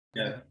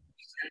Yeah.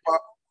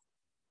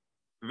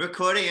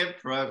 Recording in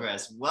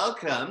progress.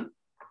 Welcome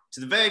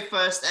to the very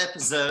first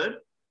episode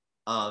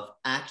of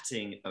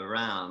Acting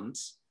Around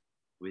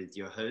with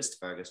your host,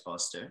 Fergus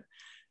Foster.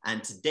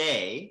 And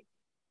today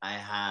I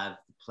have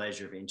the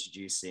pleasure of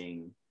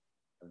introducing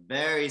a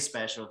very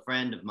special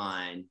friend of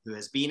mine who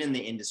has been in the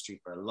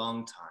industry for a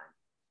long time,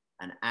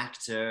 an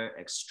actor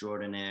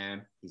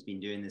extraordinaire. He's been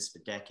doing this for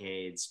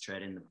decades,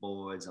 treading the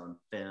boards on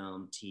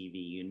film, TV,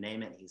 you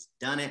name it, he's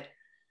done it.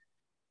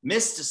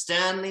 Mr.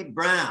 Stanley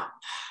Browne.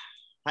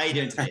 How are you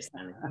doing today,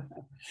 Stanley?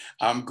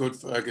 I'm good,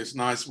 Fergus.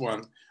 Nice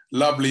one.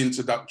 Lovely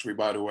introductory,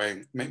 by the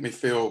way. Make me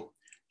feel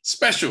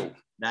special.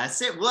 That's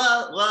it.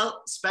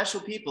 Well, special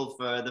people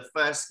for the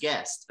first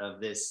guest of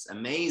this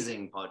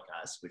amazing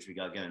podcast, which we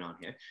got going on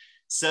here.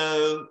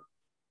 So,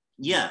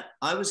 yeah,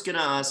 I was going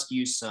to ask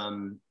you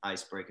some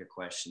icebreaker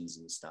questions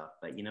and stuff,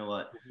 but you know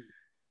what?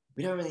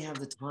 We don't really have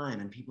the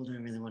time and people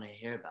don't really want to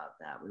hear about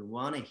that. We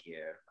want to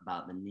hear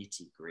about the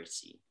nitty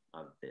gritty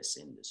of this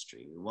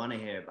industry. We want to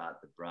hear about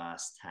the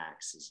brass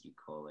tacks, as you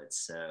call it.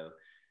 So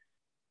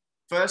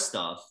first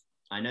off,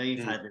 I know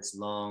you've had this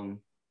long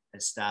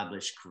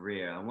established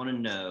career. I want to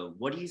know,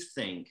 what do you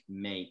think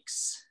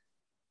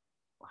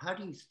how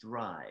do you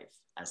thrive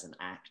as an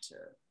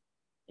actor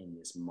in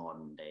this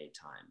modern day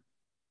time?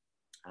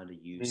 How do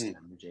you,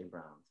 Stanley J.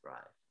 Browne,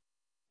 thrive?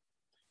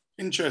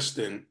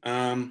 Interesting.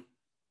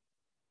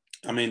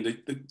 I mean,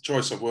 the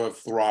choice of word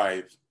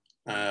thrive.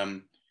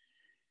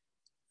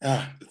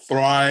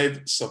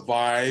 Thrive,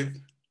 survive.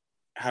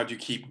 How do you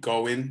keep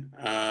going?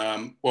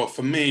 Well,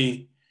 for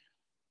me,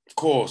 of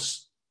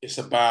course, it's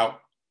about,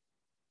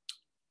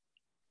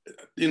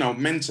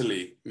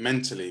 mentally,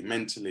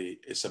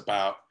 it's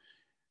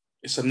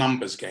a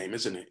numbers game,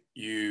 isn't it?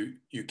 You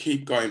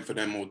keep going for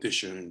them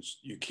auditions.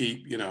 You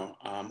keep,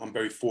 I'm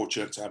very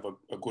fortunate to have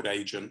a good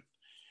agent.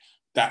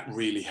 That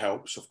really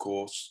helps, of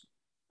course.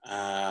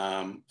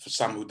 For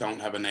some who don't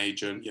have an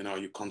agent,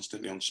 you're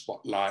constantly on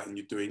spotlight and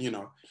you're doing,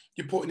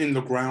 you're putting in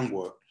the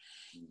groundwork.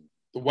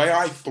 The way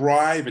I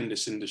thrive in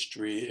this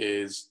industry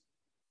is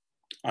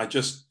I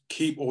just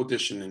keep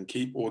auditioning.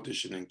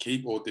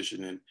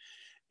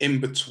 In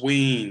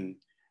between,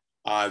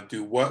 I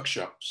do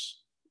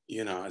workshops.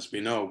 As we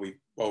know,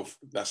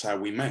 that's how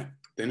we met,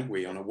 didn't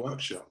we? On a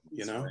workshop,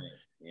 Right.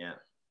 Yeah.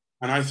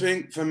 And I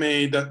think for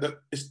me that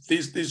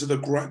these are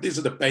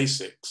the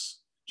basics.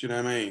 Do you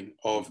know what I mean?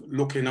 Of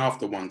looking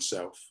after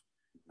oneself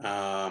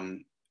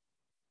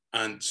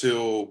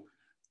until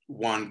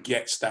one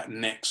gets that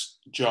next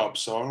job.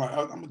 So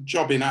I'm a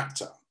jobbing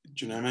actor.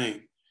 Do you know what I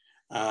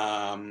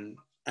mean?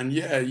 And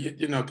yeah,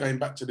 going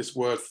back to this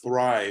word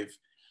thrive,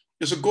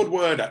 it's a good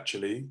word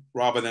actually,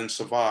 rather than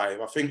survive.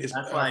 I think it's.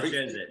 That's why I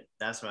chose it.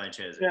 That's why I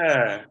chose it.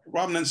 Yeah,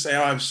 rather than say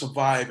I'm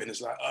surviving,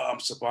 it's like, oh,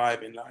 I'm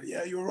surviving. Like,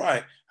 yeah, you're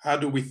right. How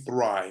do we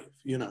thrive?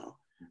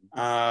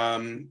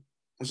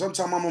 And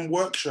sometimes I'm on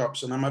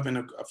workshops and I'm having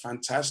a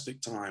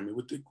fantastic time.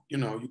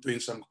 You're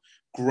doing some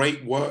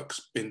great work's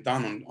been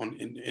done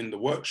in the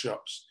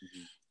workshops,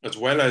 as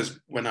well as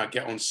when I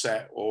get on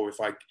set or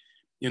if I,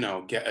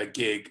 get a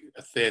gig,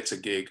 a theatre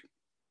gig.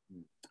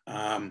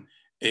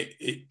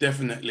 It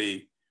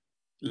definitely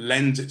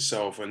lends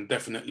itself and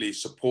definitely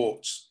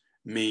supports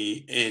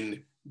me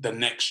in the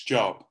next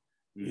job,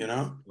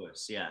 Of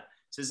course, yeah.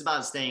 So it's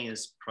about staying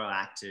as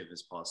proactive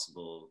as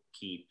possible,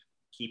 keep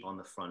on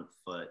the front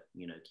foot,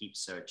 keep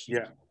searching,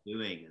 keep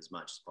doing as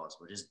much as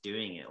possible, just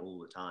doing it all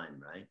the time,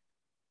 right?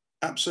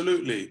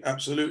 Absolutely.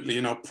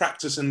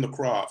 Practicing the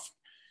craft.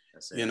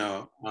 That's it.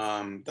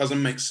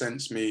 Doesn't make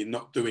sense me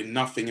not doing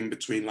nothing in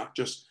between, like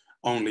just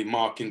only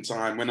marking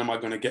time. When am I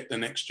going to get the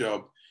next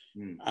job?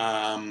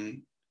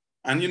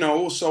 And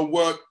also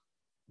work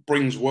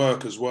brings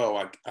work as well.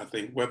 I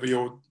think whether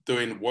you're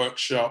doing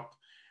workshop,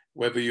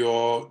 whether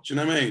you're, do you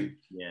know what I mean?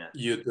 Yeah.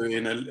 You're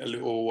doing a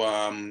little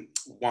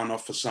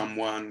one-off for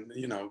someone,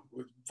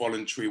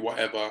 voluntary,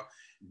 whatever.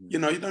 You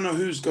don't know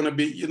who's going to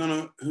be, you don't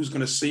know who's going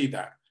to see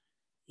that,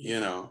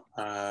 no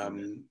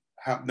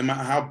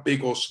matter how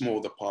big or small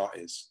the part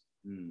is.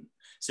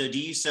 So do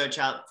you search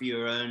out for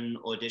your own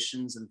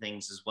auditions and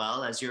things as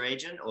well as your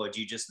agent, or do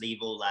you just leave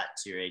all that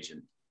to your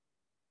agent?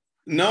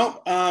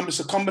 No, it's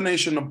a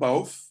combination of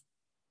both.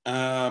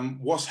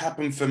 What's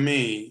happened for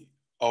me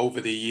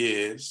over the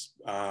years,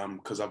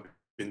 because I've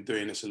been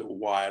doing this a little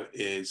while,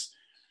 is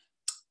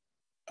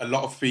a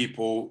lot of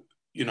people,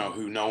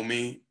 who know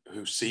me,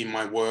 who see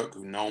my work,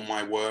 who know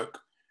my work,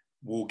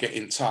 will get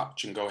in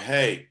touch and go,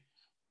 hey,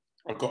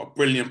 I've got a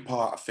brilliant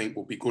part I think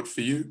will be good for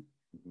you.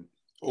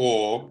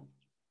 Or,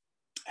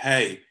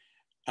 hey,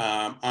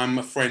 I'm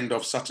a friend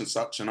of such and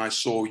such and I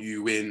saw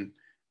you in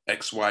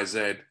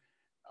XYZ.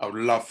 I would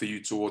love for you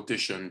to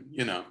audition,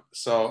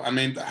 So, I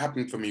mean, that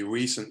happened for me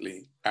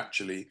recently,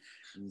 actually.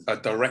 A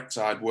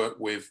director I'd worked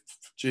with,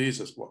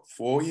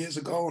 4 years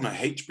ago on a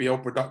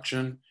HBO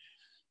production,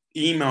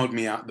 emailed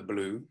me out the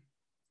blue,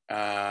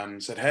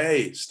 said,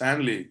 hey,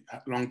 Stanley,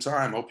 long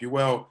time, hope you're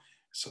well,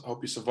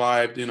 hope you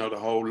survived, the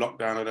whole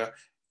lockdown of that.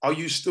 Are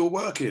you still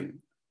working?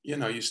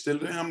 You still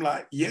doing? I'm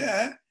like,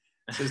 yeah.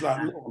 So it's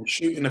like, look, I'm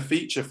shooting a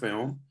feature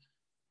film.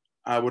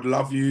 I would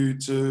love you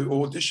to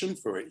audition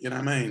for it. You know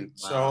what I mean?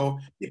 Wow. So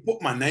he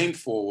put my name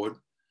forward.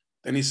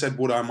 Then he said,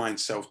 would I mind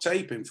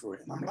self-taping for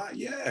it? And I'm like,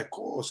 yeah, of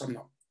course. I'm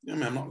not, you know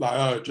what I mean? I'm not like,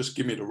 oh, just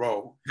give me the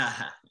role. Yeah.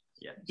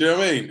 Do you know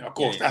what I mean? Of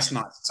course, that's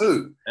nice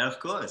too. Of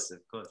course, of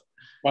course.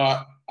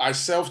 But I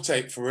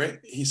self-taped for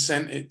it. He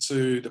sent it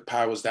to the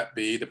powers that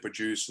be, the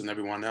producer and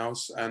everyone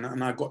else,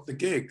 and I got the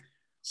gig.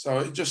 So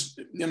it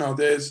just, you know,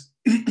 there's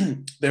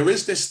there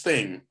is this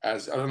thing,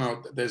 as I don't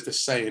know, there's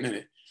this saying in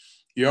it,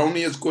 you're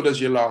only as good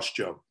as your last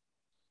job.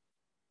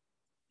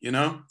 You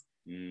know?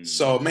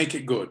 So make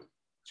it good,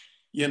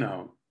 you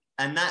know.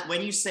 And that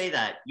when you say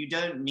that, you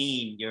don't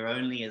mean you're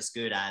only as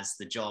good as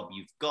the job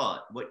you've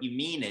got. What you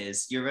mean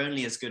is you're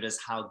only as good as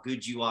how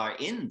good you are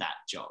in that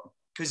job.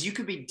 Because you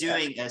could be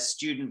doing a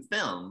student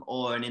film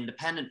or an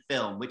independent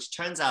film, which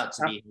turns out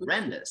to be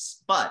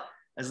horrendous. But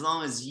as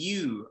long as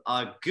you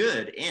are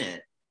good in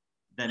it,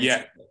 then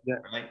it's good,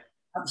 right?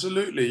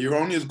 Absolutely. You're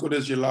only as good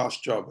as your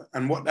last job.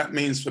 And what that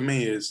means for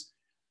me is,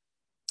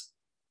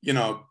 you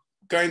know,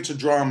 going to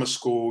drama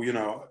school, you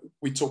know,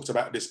 we talked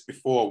about this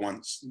before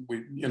once,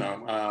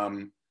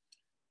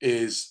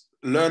 is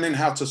learning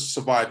how to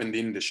survive in the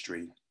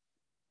industry,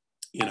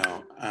 you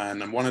know.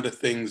 And one of the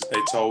things they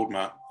told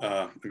me,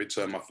 let me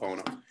turn my phone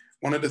off.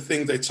 One of the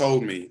things they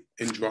told me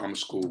in drama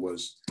school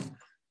was,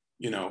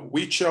 you know,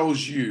 we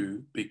chose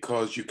you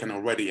because you can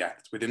already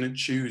act. We didn't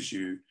choose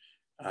you.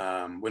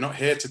 We're not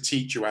here to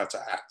teach you how to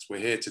act. We're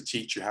here to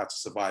teach you how to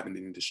survive in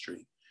the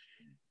industry.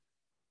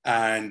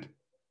 And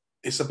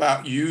it's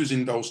about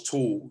using those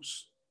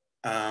tools,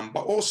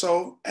 but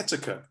also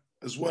etiquette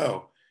as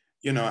well.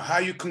 You know, how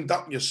you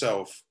conduct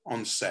yourself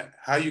on set,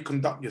 how you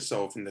conduct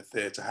yourself in the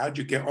theater, how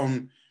do you get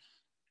on,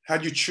 how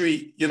do you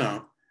treat, you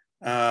know.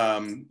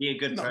 Be a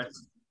good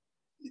person.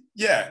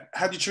 Yeah,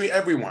 how do you treat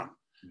everyone?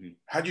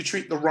 How do you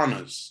treat the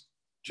runners?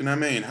 Do you know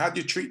what I mean? How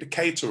do you treat the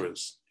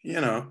caterers?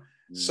 You know,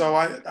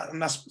 so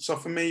so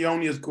for me,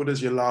 only as good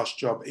as your last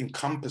job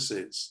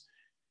encompasses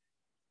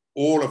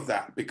all of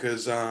that,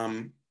 because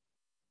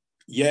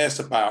yeah, it's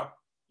about,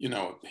 you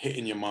know,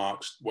 hitting your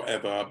marks,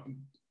 whatever,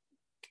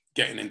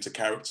 getting into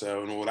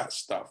character and all that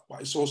stuff.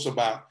 But it's also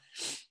about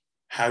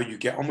how you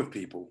get on with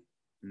people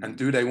and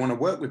do they want to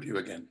work with you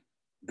again?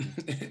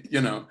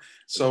 You know,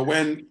 so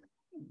when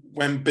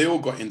Bill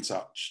got in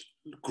touch,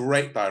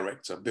 great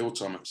director, Bill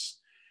Thomas,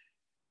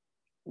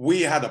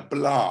 we had a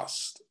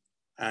blast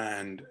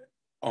and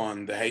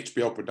on the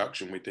HBO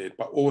production we did,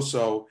 but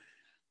also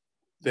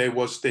there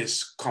was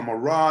this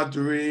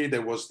camaraderie,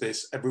 there was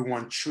this,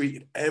 everyone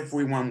treated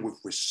everyone with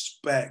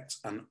respect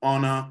and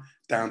honor,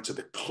 down to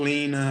the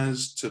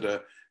cleaners, to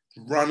the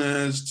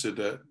runners, to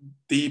the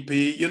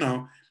DP, you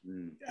know,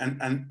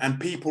 and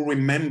people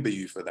remember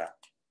you for that.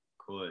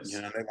 Of course.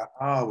 You know, they're like,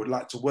 oh, I would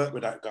like to work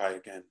with that guy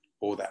again,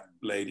 or that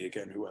lady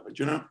again, whoever,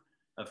 do you know?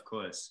 Of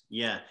course,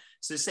 yeah.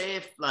 So say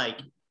if, like,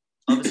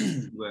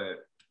 obviously you were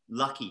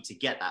lucky to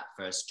get that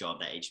first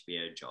job, that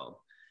HBO job.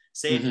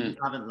 Say if you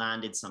haven't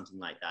landed something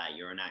like that,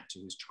 you're an actor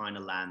who's trying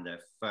to land their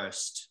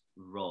first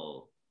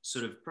role,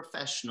 sort of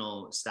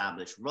professional,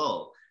 established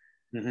role.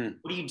 What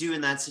do you do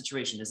in that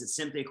situation? Is it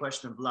simply a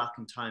question of luck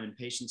and time and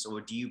patience, or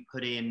do you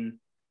put in,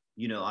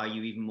 you know, are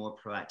you even more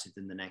proactive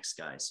than the next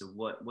guy? So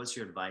what's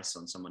your advice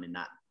on someone in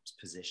that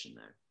position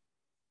there?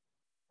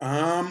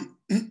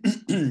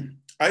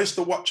 I used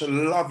to watch a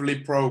lovely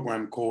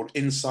program called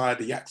Inside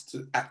the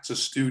Actor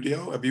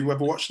Studio. Have you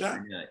ever watched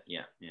that?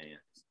 Yeah.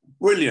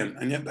 Brilliant.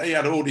 And yet they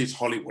had all these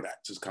Hollywood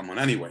actors come on.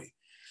 Anyway,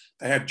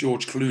 they had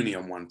George Clooney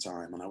on one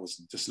time, and I was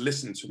just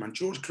listening to him. And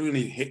George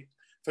Clooney hit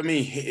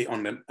it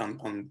on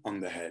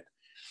the head,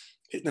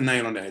 hit the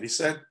nail on the head. He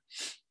said,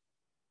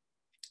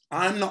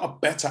 I'm not a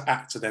better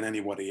actor than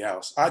anybody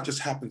else. I just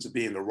happen to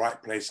be in the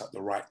right place at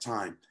the right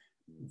time.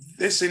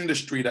 This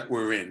industry that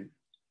we're in,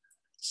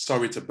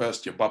 sorry to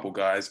burst your bubble,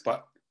 guys,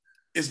 but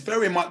it's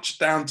very much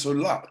down to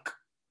luck.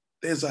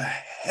 There's a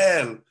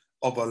hell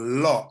of a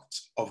lot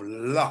of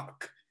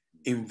luck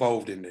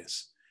involved in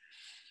this.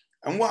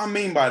 And what I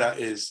mean by that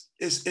is,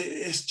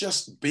 it's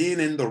just being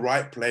in the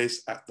right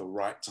place at the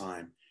right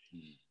time.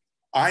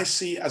 I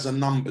see it as a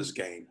numbers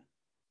game.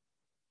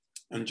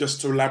 And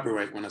just to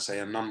elaborate when I say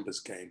a numbers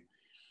game,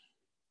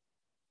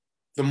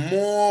 the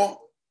more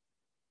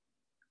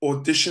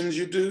auditions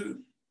you do,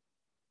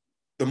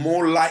 the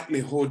more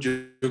likelihood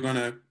you're going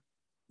to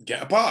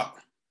get a part.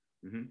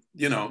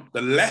 You know,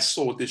 the less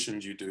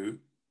auditions you do,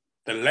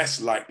 the less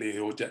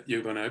likelihood that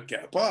you're going to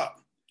get a part.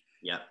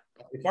 Yeah.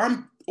 If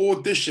I'm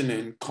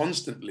auditioning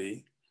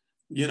constantly,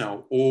 you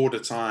know, all the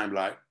time,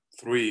 like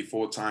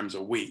 3-4 times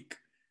a week,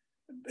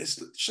 it's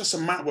just a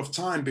matter of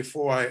time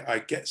before I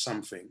get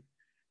something.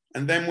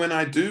 And then when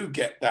I do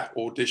get that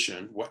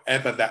audition,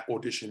 whatever that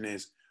audition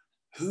is,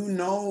 who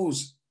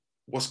knows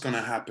what's going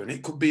to happen?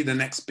 It could be the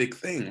next big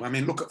thing. I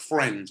mean, look at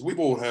Friends. We've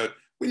all heard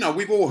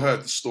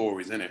the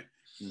stories, innit?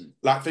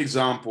 Like, for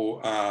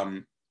example,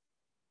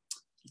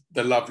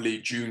 the lovely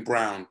June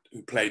Browne,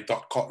 who played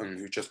Dot Cotton,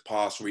 who just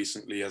passed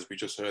recently, as we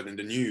just heard in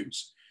the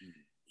news.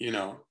 You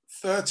know,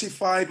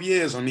 35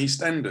 years on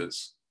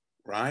EastEnders,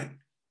 right?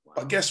 Wow.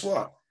 But guess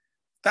what?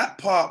 that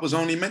part was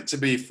only meant to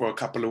be for a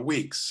couple of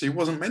weeks. She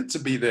wasn't meant to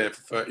be there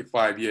for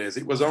 35 years.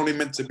 It was only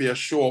meant to be a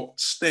short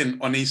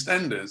stint on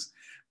EastEnders.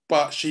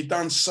 But she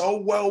done so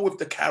well with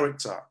the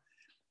character.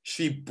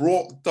 She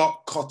brought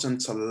Dot Cotton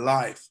to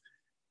life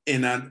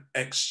in an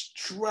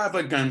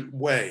extravagant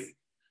way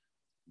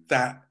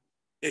that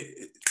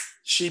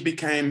she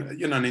became,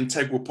 you know, an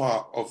integral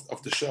part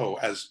of the show,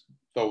 as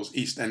those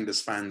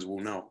EastEnders fans will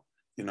know,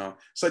 you know.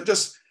 So it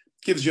just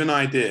gives you an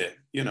idea,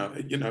 you know,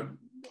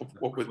 of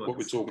what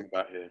we're talking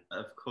about here.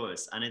 Of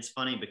course. And it's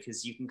funny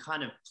because you can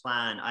kind of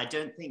plan. I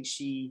don't think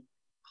she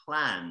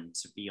planned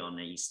to be on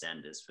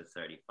EastEnders for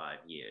 35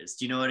 years.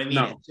 Do you know what I mean?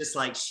 No. It's just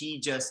like she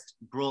just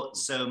brought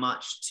so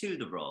much to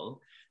the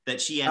role that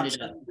she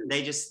ended up,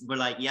 they just were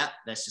like, yeah,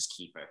 let's just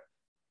keep her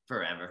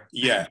forever.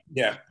 Yeah.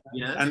 You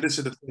know? And this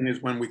is the thing,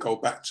 is when we go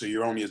back to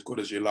you're only as good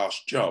as your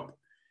last job,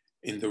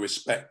 in the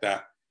respect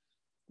that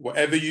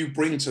whatever you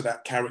bring to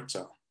that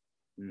character,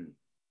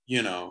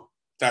 you know,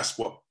 that's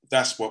what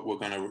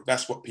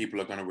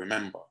people are gonna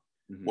remember.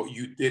 What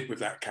you did with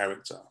that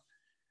character,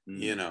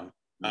 you know.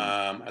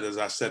 And as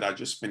I said, I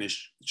just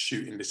finished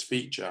shooting this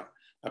feature.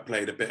 I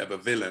played a bit of a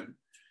villain,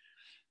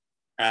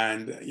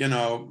 and you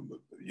know,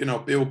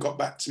 Bill got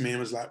back to me and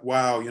was like,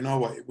 "Wow, you know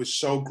what? It was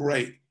so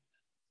great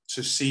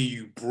to see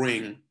you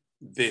bring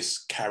this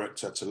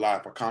character to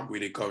life." I can't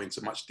really go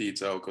into much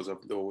detail because of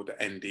all the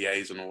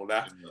NDAs and all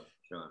that.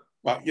 Sure.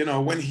 But, you know,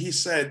 when he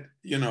said,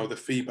 you know, the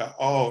feedback,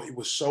 "Oh, it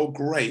was so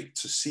great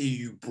to see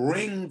you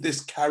bring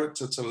this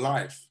character to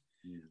life,"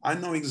 I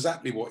know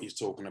exactly what he's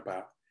talking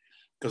about.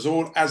 Because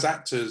as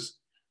actors,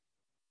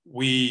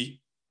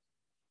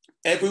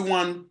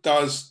 everyone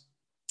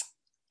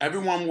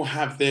will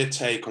have their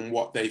take on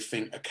what they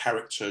think a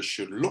character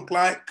should look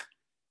like,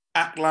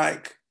 act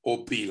like,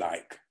 or be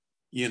like.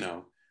 You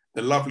know,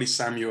 the lovely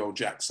Samuel L.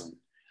 Jackson.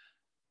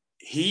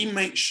 He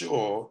makes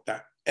sure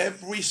that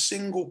every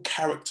single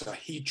character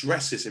he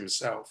dresses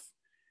himself,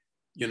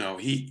 you know,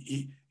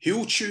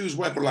 he'll choose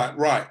whether, like,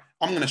 right,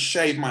 I'm gonna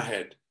shave my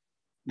hair,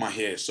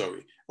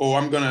 or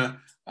I'm gonna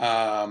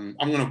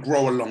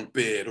grow a long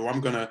beard, or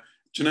I'm gonna,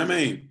 do you know what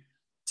I mean?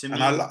 To me,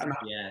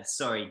 yeah,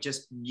 sorry,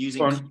 just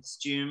using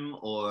costume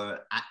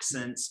or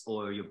accents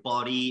or your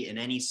body in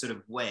any sort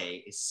of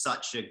way is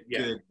such a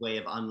good way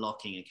of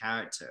unlocking a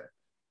character.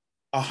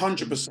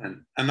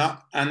 100%. And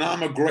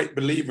I'm a great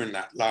believer in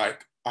that.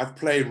 Like, I've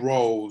played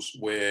roles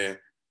where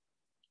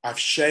I've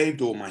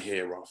shaved all my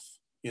hair off,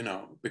 you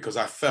know, because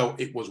I felt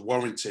it was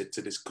warranted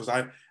to this. Because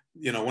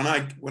you know, when I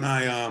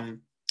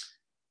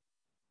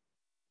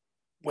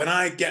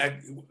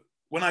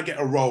get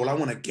a role, I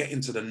want to get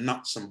into the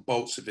nuts and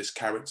bolts of this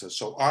character.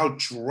 So I'll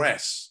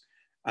dress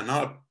and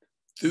I'll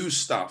do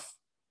stuff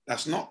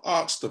that's not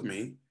asked of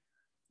me,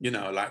 you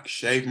know, like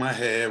shave my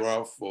hair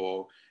off,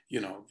 or, you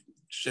know,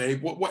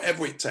 shave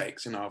whatever it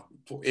takes, you know,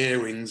 put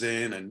earrings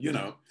in, and, you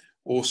know,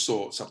 all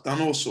sorts. I've done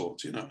all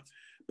sorts, you know.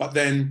 But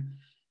then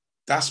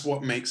that's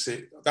what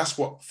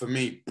for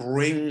me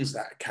brings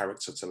that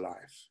character to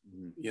life,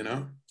 you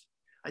know.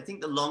 I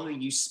think the longer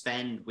you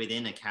spend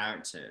within a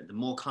character, the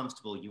more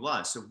comfortable you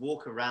are. So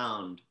walk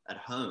around at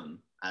home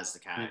as the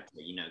character,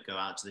 you know, go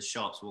out to the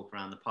shops, walk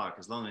around the park.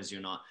 As long as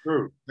you're not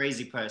a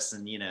crazy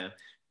person, you know,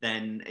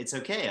 then it's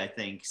okay, I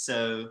think.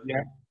 So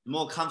the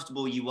more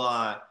comfortable you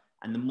are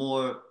and the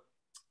more,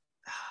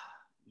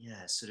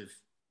 sort of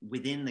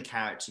within the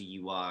character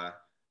you are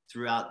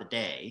throughout the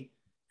day,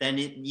 then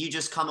you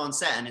just come on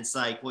set and it's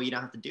like, well, you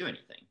don't have to do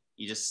anything.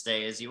 You just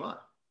stay as you are,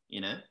 you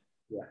know?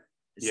 Yeah.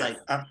 It's like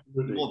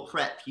absolutely. the more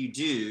prep you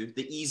do,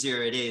 the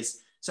easier it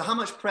is. So how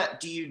much prep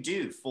do you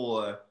do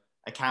for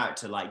a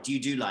character? Like, do you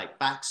do like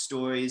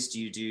backstories?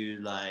 Do you do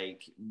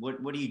like,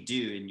 what do you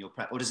do in your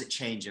prep? Or does it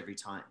change every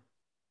time?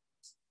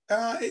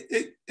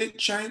 It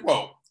changed.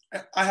 Well,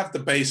 I have the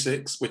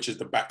basics, which is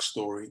the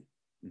backstory.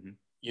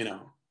 You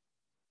know,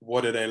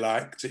 what do they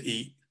like to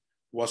eat?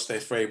 What's their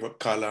favorite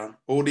color?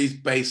 All these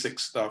basic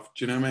stuff.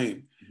 Do you know what I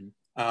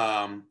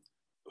mean?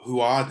 Who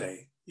are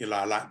they? You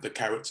know, like the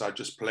character I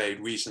just played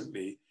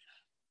recently,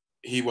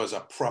 he was a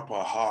proper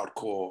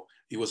hardcore.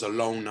 He was a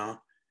loner.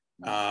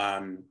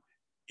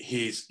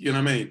 He's, you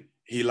know what I mean?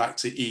 He liked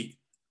to eat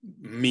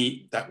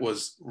meat that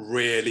was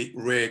really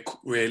rare,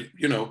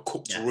 you know,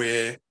 cooked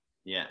rare.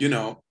 Yeah. You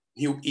know,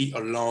 he'll eat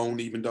alone,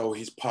 even though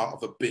he's part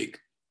of a big,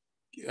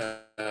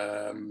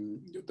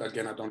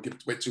 again, I don't give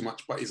away too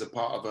much, but he's a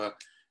part of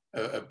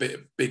a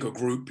bit bigger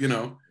group, you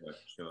know,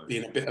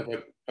 being a bit of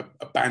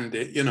a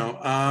bandit, you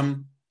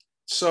know.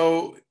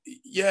 So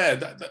yeah,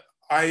 the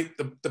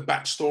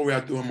backstory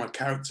I do on my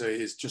character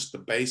is just the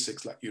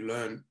basics, like you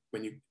learn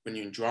when you're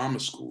in drama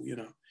school, you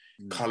know,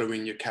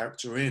 coloring your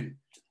character in.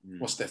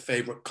 What's their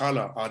favorite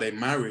color? Are they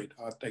married?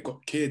 Are they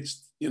got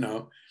kids? You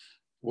know,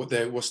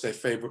 what's their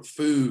favorite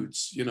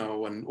foods? You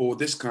know, and all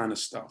this kind of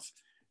stuff.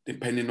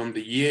 Depending on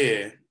the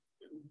year,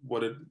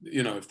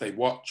 you know, if they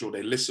watch or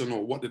they listen,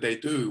 or what do they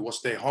do?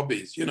 What's their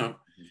hobbies? You know,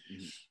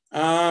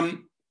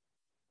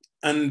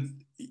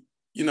 and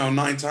you know,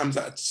 9 times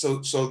that.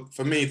 So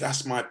for me,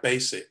 that's my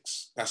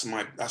basics. That's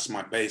my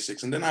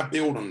basics, and then I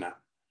build on that.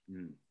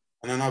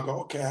 And then I'll go,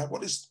 okay,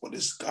 what does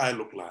this guy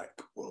look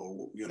like?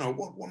 Well, you know,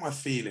 what am I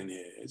feeling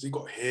here? Has he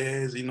got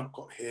hair? Has he not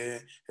got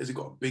hair? Has he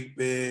got a big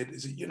beard?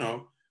 Is he, you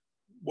know,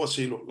 what's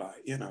he look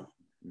like? You know?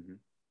 Mm-hmm.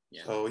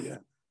 Yeah. So yeah.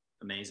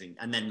 Amazing.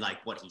 And then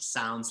like what he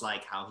sounds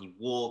like, how he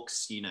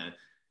walks, you know,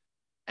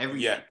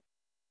 everything. Yeah.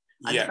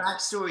 And Yeah. the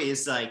backstory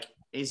is like,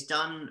 is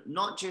done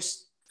not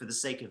just for the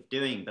sake of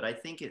doing, but I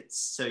think it's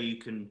so you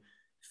can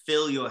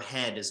fill your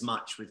head as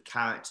much with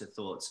character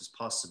thoughts as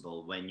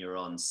possible when you're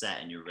on set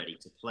and you're ready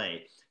to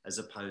play, as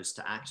opposed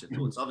to actor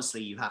thoughts.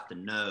 Obviously, you have to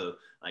know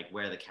like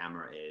where the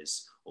camera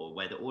is or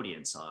where the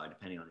audience are,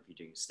 depending on if you're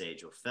doing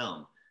stage or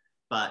film.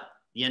 But at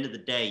the end of the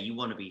day, you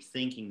want to be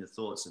thinking the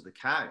thoughts of the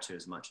character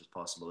as much as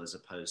possible, as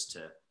opposed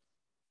to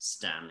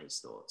Stanley's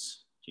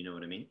thoughts. Do you know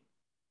what I mean?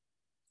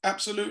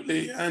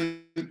 Absolutely.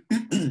 And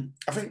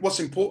I think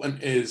what's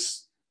important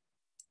is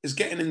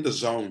getting in the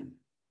zone.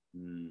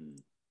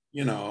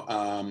 You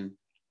know,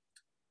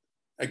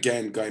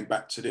 again, going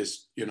back to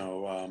this, you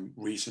know,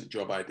 recent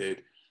job I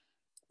did,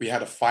 we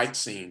had a fight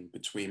scene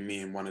between me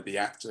and one of the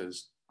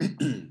actors,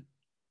 and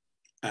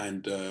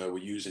we're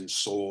using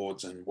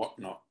swords and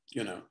whatnot,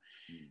 you know.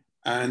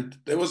 And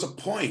there was a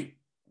point,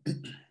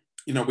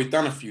 you know, we'd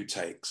done a few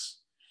takes.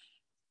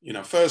 You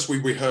know, first we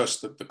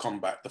rehearsed the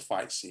combat, the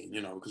fight scene,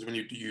 you know, because when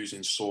you're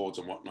using swords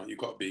and whatnot, you've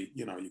got to be,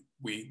 you know,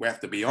 we have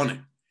to be on it.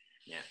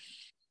 Yeah.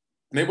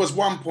 And there was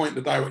one point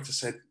the director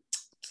said,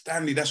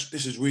 Stanley, this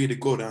is really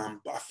good,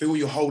 but I feel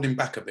you're holding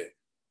back a bit,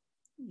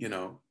 you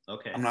know.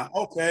 Okay. I'm like,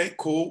 okay,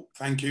 cool,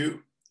 thank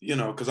you, you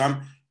know, because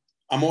I'm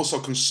also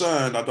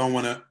concerned I don't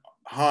want to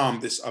harm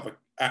this other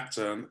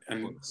actor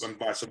and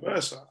vice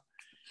versa.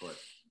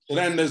 So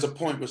then there's a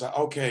point where it's like,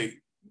 okay,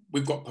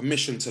 we've got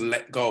permission to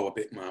let go a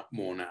bit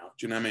more now.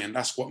 Do you know what I mean? And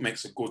that's what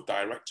makes a good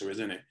director,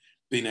 isn't it?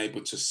 Being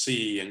able to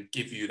see and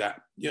give you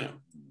that, you know,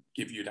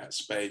 give you that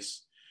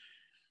space.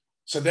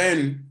 So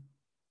then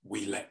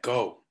we let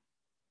go.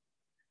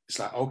 It's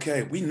like,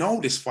 okay, we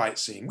know this fight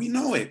scene. We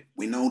know it.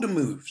 We know the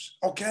moves.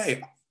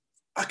 Okay,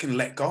 I can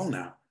let go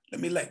now. Let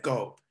me let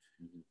go.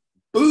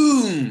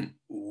 Boom,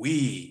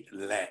 we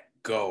let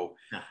go.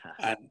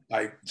 And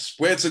I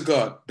swear to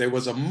God, there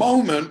was a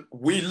moment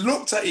we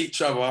looked at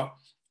each other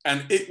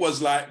and it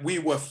was like we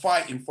were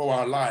fighting for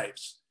our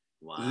lives.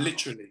 Wow.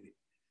 Literally.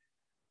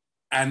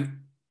 And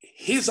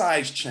his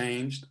eyes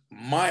changed,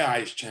 my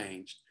eyes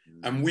changed.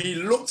 And we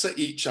looked at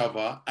each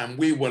other and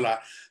we were like,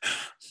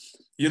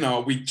 you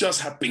know, we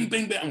just had bing,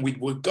 bing, bing, and we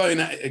were going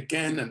at it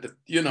again. And,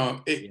 you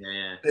know,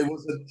 there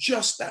was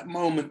just that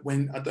moment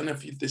when, I don't know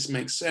if this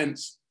makes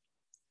sense,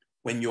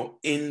 when you're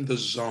in the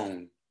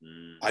zone.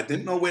 I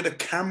didn't know where the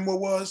camera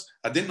was.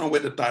 I didn't know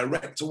where the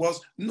director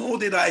was, nor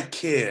did I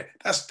care.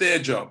 That's their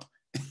job.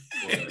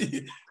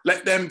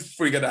 Let them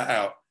figure that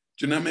out.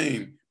 Do you know what I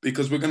mean?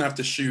 Because we're going to have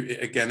to shoot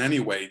it again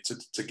anyway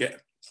to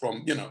get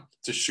from, you know,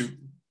 to shoot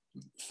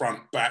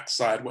front, back,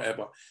 side,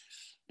 whatever.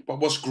 But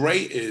what's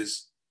great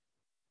is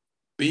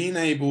being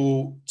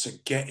able to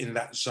get in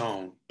that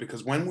zone,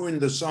 because when we're in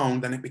the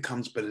zone, then it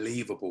becomes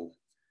believable.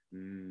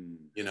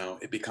 You know,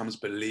 it becomes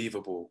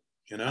believable,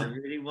 you know? I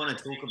really want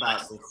to talk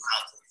about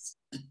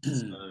this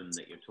zone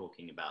that you're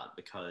talking about,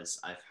 because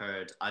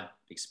I've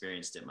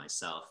experienced it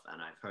myself,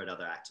 and I've heard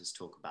other actors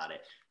talk about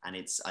it. And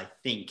it's, I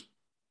think,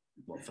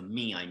 well, for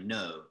me, I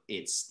know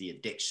it's the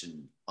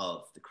addiction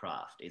of the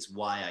craft. It's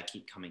why I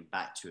keep coming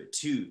back to it,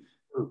 to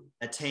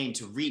attain,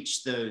 to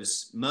reach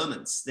those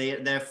moments.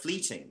 They're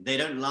fleeting. They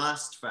don't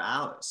last for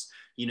hours.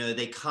 You know,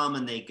 they come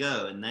and they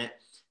go.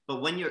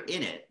 But when you're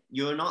in it,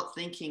 you're not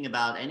thinking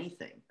about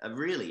anything,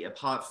 really,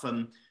 apart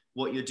from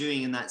what you're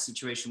doing in that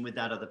situation with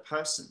that other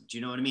person. Do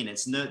you know what I mean?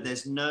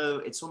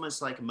 It's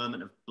almost like a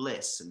moment of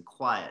bliss and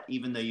quiet,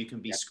 even though you can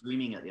be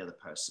screaming at the other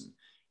person.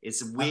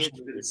 It's a weird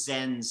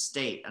Zen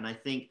state. And I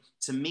think,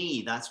 to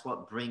me, that's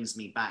what brings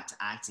me back to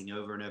acting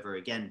over and over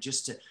again,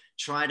 just to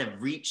try to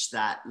reach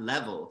that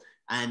level.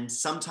 And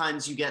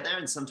sometimes you get there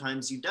and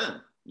sometimes you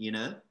don't, you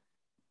know?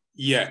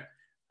 Yeah.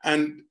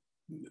 And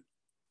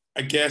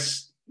I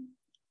guess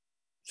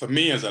for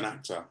me as an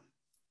actor,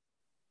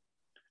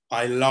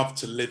 I love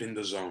to live in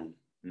the zone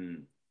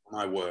when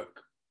I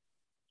work.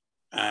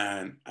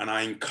 And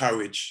I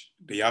encourage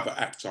the other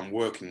actor I'm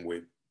working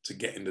with to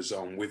get in the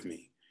zone with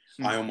me.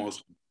 I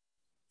almost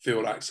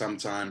feel like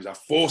sometimes I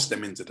force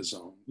them into the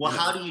zone. Well,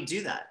 how do you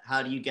do that?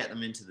 How do you get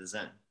them into the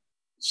zone?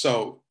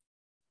 So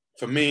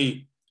for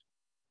me,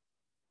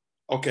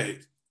 okay,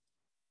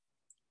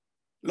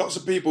 lots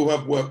of people who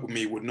have worked with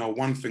me would know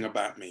one thing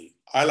about me.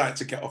 I like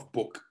to get off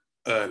book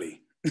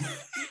early,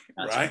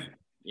 right?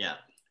 Yeah,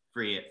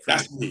 free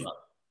That's me.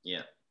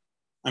 Yeah.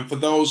 And for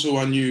those who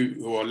are new,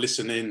 who are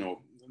listening or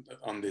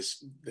on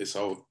this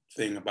whole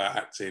thing about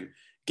acting,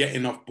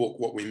 getting off book,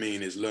 what we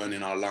mean is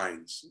learning our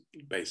lines,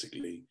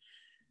 basically.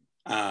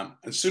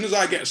 As soon as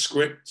I get a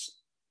script,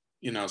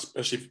 you know,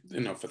 especially,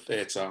 you know, for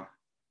theatre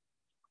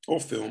or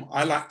film,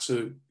 I like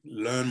to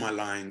learn my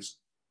lines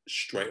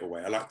straight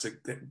away. I like to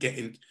get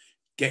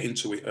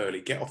into it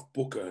early, get off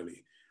book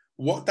early.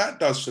 What that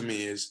does for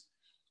me is,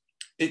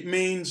 it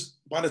means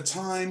by the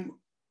time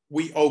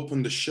we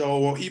open the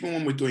show, or even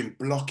when we're doing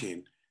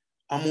blocking,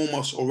 I'm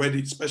almost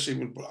already, especially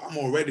when I'm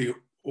already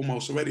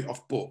almost already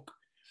off book,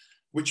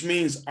 which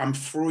means I'm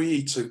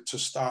free to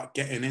start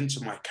getting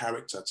into my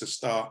character, to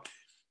start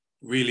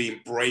really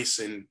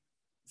embracing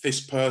this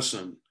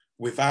person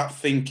without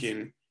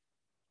thinking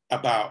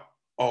about,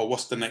 oh,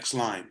 what's the next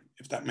line,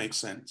 if that makes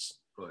sense.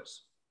 Of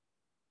course.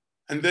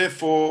 And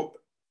therefore,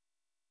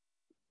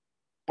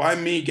 by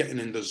me getting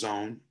in the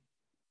zone,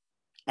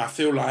 I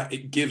feel like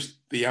it gives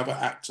the other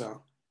actor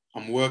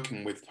I'm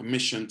working with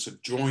permission to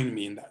join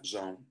me in that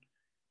zone.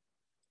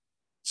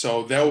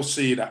 So they'll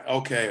see that,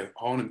 okay,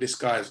 hold on, this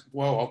guy's,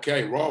 well,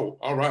 okay, roll,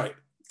 all right,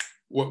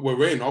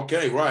 we're in,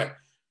 okay, right.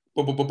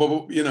 You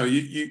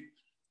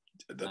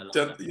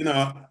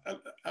know,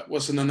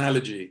 what's an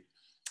analogy?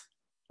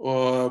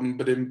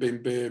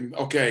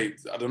 Okay,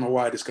 I don't know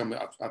why this coming.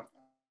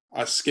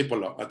 I skip a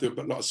lot. I do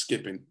a lot of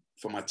skipping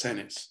for my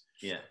tennis.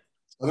 Yeah.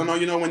 I don't know.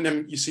 You know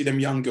when you see them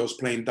young girls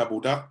playing double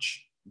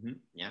dutch. Mm-hmm.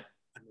 Yeah.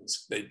 And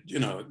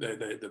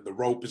the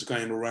rope is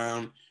going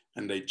around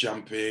and they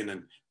jump in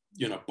and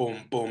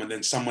boom, boom, and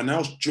then someone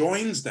else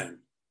joins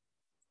them,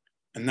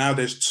 and now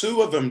there's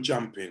two of them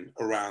jumping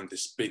around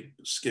this big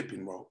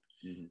skipping rope.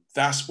 Mm-hmm.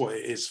 That's what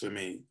it is for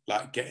me,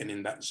 like getting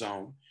in that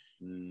zone.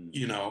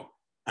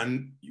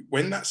 And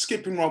when that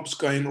skipping rope's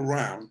going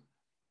around,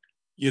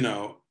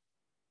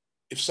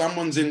 if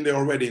someone's in there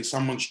already and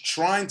someone's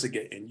trying to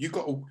get in, you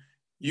gotta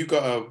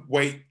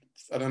wait.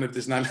 I don't know if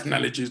this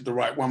analogy is the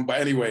right one, but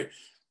anyway,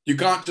 you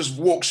can't just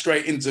walk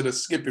straight into the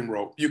skipping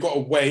rope. You gotta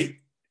wait,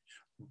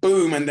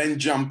 boom, and then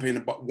jump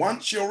in. But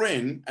once you're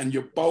in and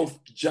you're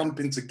both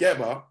jumping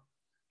together,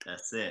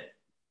 that's it.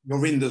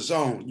 You're in the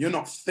zone. You're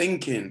not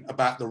thinking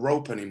about the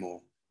rope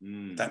anymore.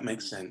 If that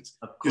makes sense.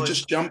 Of course. You're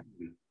just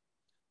jumping.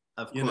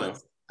 Of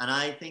course. And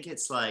I think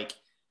it's like,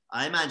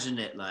 I imagine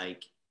it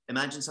like,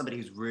 imagine somebody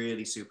who's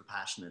really super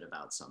passionate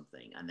about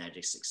something and they're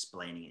just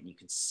explaining it and you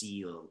can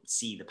see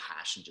the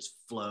passion just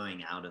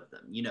flowing out of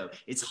them.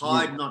 It's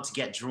hard not to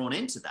get drawn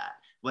into that.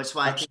 That's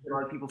why I think a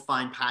lot of people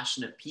find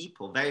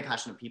very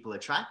passionate people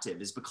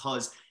attractive, is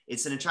because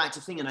it's an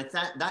attractive thing. And I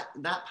think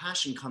that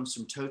passion comes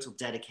from total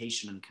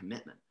dedication and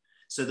commitment.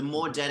 So the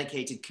more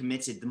dedicated,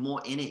 committed, the more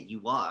in it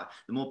you are,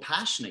 the more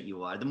passionate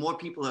you are, the more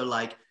people are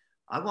like,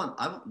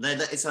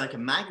 it's like a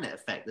magnet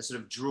effect. They're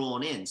sort of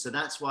drawn in. So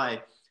that's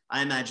why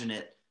I imagine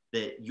it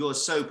that you're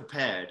so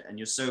prepared and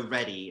you're so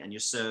ready and you're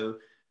so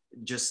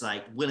just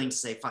like willing to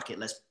say, fuck it,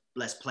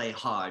 let's play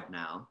hard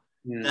now.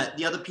 Yeah. That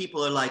the other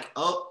people are like,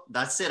 oh,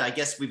 that's it. I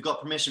guess we've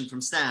got permission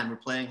from Stan. We're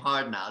playing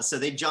hard now. So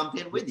they jump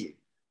in with you,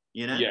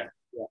 Yeah,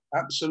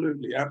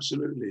 absolutely.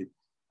 Absolutely.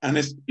 And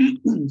it's,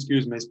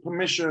 excuse me, it's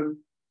permission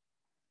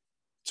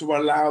to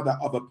allow that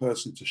other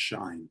person to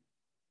shine.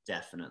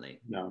 Definitely.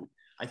 No.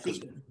 I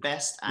think the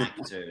best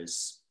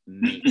actors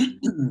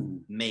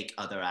make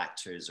other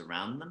actors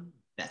around them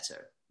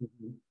better.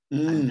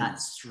 Mm-hmm. And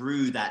that's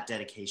through that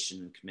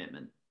dedication and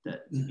commitment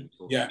that you're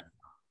talking about.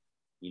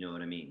 You know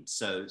what I mean?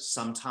 So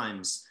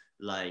sometimes,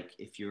 like,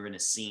 if you're in a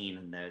scene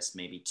and there's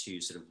maybe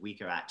two sort of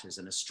weaker actors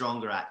and a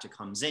stronger actor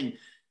comes in,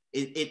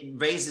 it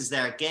raises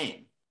their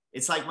game.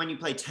 It's like when you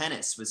play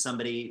tennis with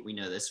somebody, we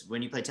know this,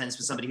 when you play tennis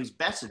with somebody who's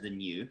better than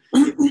you,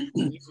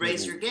 you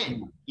raise your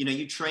game.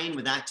 You train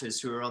with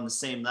actors who are on the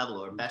same level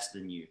or better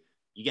than you,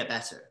 you get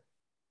better,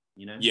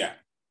 Yeah,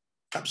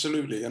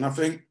 absolutely. And I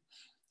think,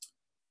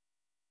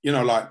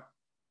 like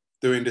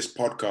doing this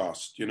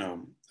podcast,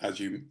 as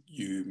you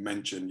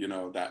mentioned,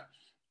 that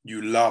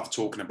you love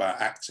talking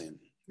about acting,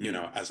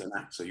 as an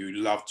actor, you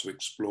love to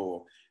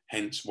explore,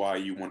 hence why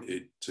you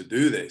wanted to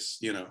do this,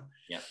 Yeah.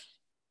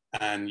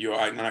 And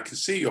I can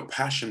see your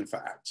passion for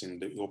acting,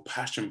 your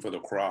passion for the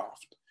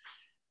craft.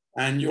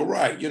 And you're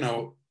right,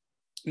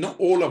 not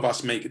all of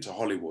us make it to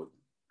Hollywood.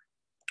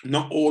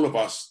 Not all of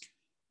us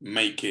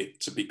make it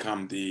to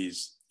become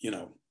these,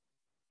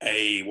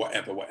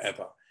 whatever.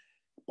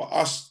 But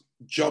us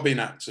jobbing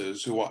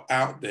actors who are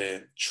out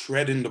there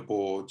treading the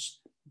boards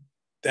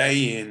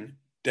day in,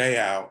 day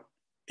out,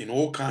 in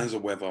all kinds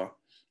of weather,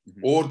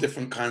 all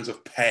different kinds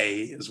of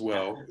pay as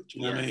well. Do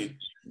you know what I mean?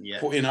 Yeah.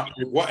 Putting up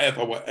with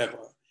whatever.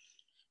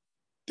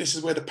 This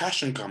is where the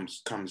passion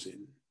comes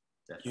in.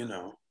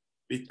 Definitely.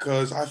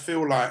 Because I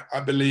feel, don't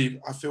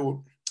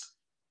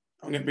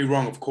get me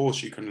wrong, of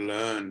course you can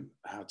learn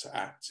how to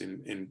act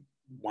in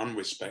one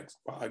respect,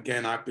 but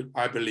again,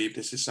 I believe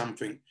this is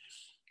something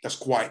that's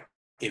quite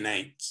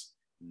innate.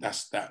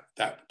 That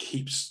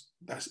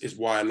is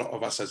why a lot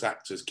of us as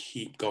actors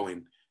keep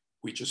going.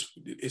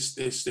 It's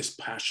this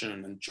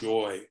passion and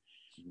joy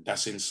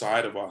that's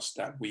inside of us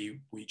that we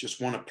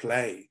just want to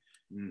play.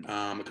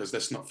 Because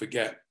let's not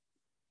forget,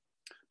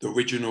 the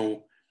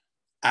original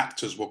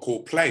actors were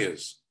called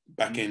players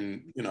back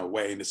in,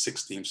 way in the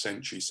 16th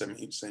century,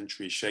 17th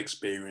century,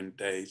 Shakespearean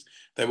days.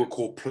 They were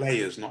called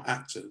players, not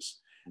actors.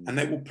 And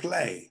they will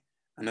play.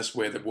 And that's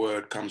where the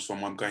word comes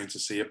from, I'm going to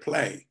see a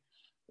play,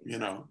 it's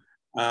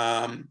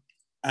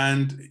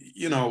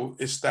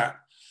that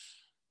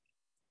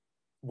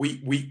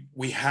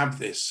we have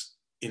this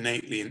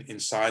innately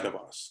inside of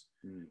us.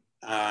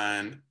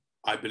 And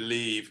I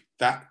believe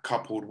that,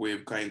 coupled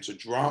with going to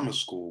drama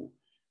school,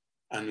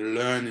 and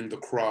learning the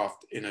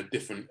craft in a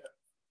different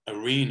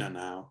arena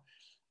now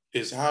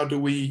is what do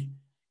we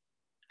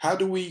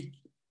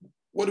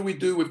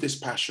do with this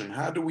passion?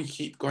 How do we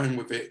keep going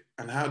with it?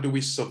 And how do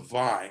we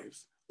survive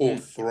or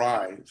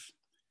thrive?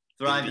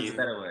 Thrive is a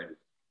better word.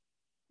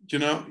 You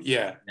know?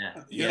 Yeah.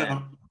 Yeah. You Yeah.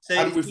 know, So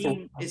how do we it's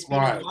been a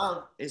thrive?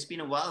 while. It's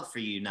been a while for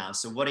you now.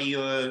 So what are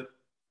your,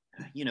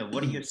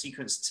 what are your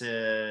secrets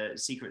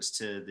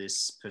to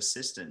this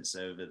persistence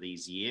over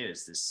these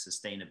years, this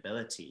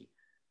sustainability?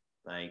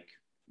 Like,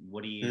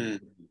 what do you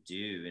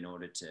do in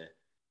order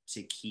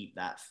to keep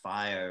that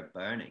fire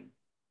burning?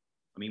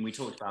 I mean, we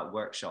talked about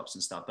workshops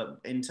and stuff, but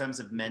in terms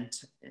of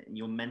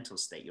your mental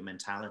state, your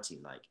mentality,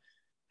 like,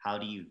 how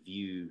do you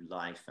view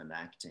life and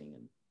acting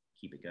and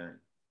keep it going?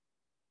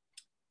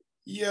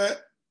 Yeah,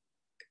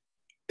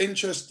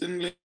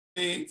 interestingly,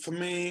 for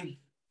me,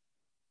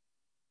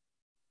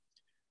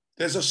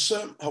 there's a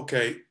certain,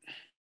 okay,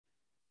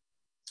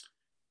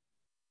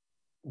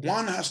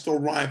 one has to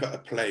arrive at a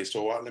place,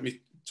 or let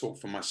me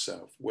talk for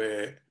myself,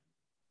 where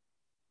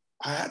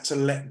I had to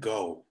let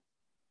go.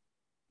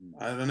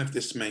 I don't know if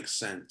this makes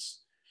sense.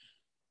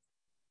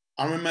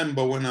 I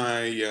remember when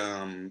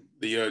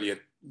the earlier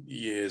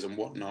years and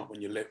whatnot,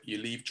 when you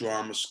leave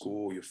drama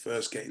school, you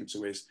first get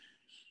into it,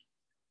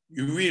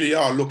 you really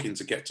are looking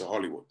to get to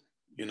Hollywood.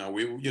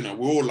 We're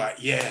all like,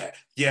 yeah.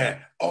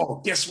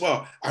 Oh, guess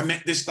what? I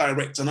met this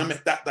director and I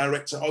met that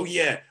director. Oh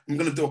yeah, I'm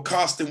gonna do a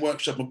casting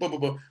workshop and blah blah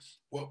blah.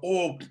 We're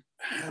all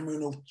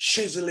hammering,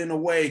 chiseling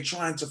away,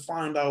 trying to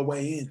find our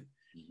way in,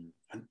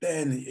 and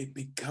then it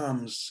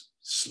becomes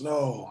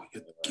slow.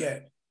 You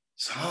get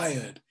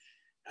tired,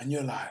 and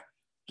you're like,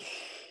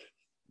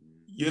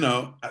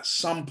 at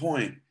some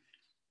point,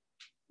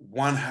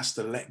 one has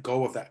to let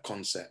go of that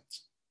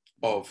concept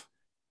of,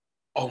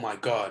 oh my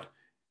God,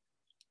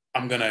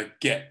 I'm going to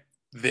get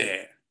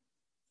there.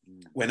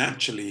 When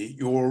actually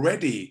you're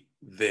already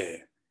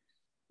there.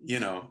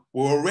 We're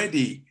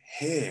already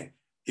here.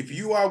 If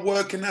you are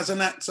working as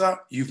an actor,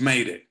 you've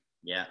made it.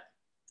 Yeah,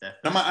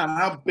 definitely. No matter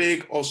how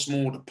big or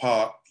small the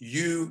part,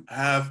 you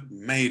have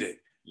made it.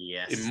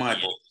 Yes. In my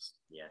book.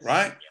 Yes.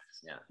 Right?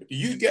 Yes. Yeah. If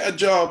you get a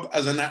job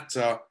as an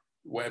actor,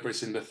 whether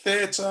it's in the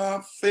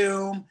theater,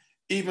 film,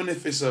 even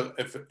if it's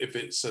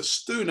a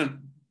student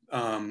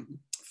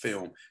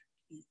film,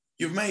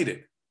 you've made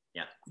it.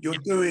 Yeah. You're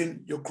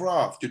doing your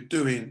craft, you're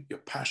doing your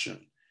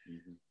passion.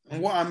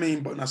 And what I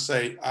mean when I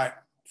say,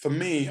 for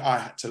me, I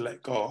had to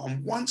let go.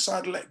 And once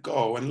I'd let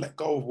go, and let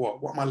go of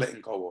what? What am I letting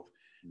go of?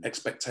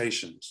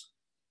 Expectations.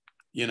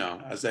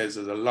 As there's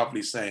a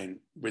lovely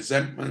saying,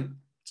 resentment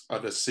are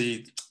the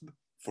seed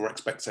for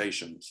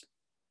expectations.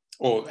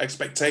 Or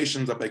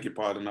expectations, I beg your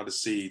pardon, are the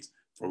seeds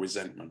for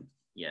resentment.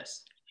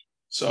 Yes.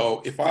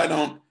 So if I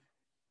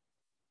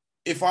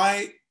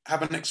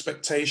have an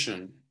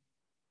expectation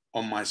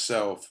on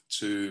myself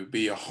to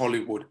be a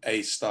Hollywood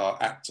A-star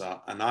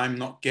actor and I'm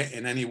not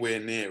getting anywhere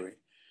near it,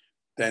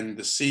 then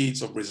the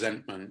seeds of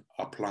resentment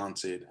are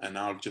planted and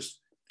I'll just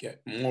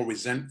get more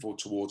resentful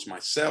towards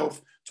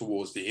myself,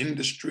 towards the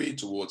industry,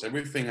 towards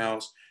everything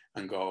else,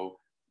 and go,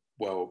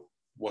 well,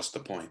 what's the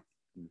point?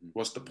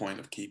 What's the point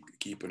of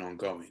keeping on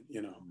going,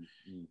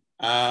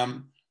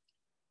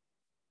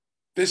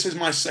 This is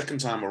my second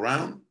time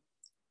around,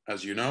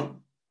 as you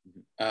know.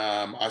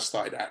 I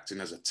started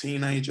acting as a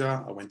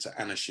teenager. I went to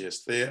Anna Shear's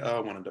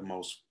Theatre, one of the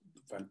most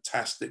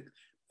fantastic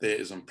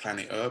theatres on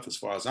planet Earth, as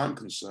far as I'm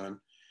concerned,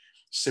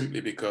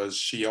 simply because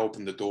she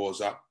opened the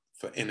doors up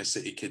for inner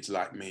city kids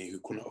like me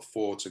who couldn't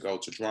afford to go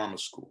to drama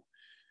school.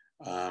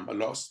 A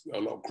lot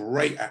of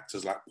great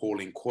actors like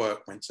Pauline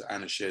Quirk went to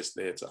Anna Shear's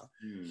Theatre.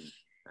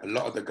 A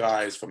lot of the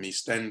guys from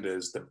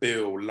EastEnders, The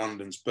Bill,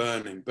 London's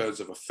Burning, Birds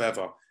of a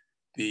Feather,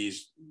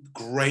 these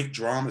great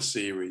drama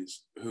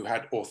series who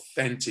had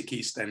authentic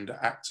EastEnder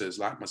actors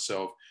like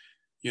myself,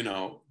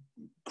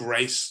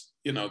 grace,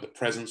 the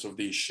presence of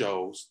these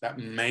shows that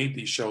made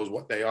these shows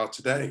what they are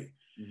today.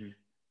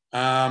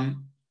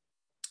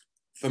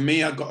 For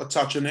me, I got a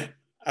touch on it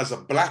as a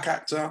Black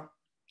actor.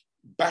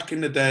 Back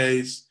in the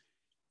days,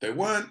 there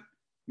weren't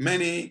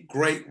many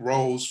great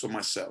roles for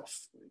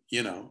myself,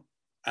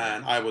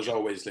 and I was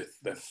always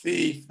the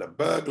thief, the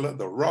burglar,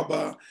 the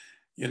robber.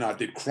 I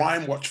did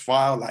Crime Watch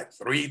File like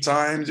 3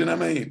 times, you know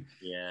what I mean?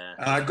 Yeah.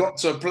 And I got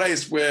to a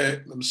place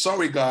where, I'm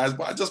sorry guys,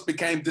 but I just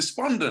became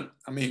despondent.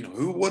 I mean,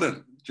 who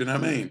wouldn't? Do you know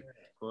what I mean?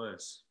 Of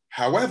course.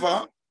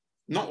 However,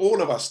 not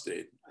all of us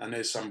did. And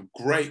there's some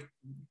great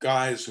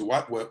guys who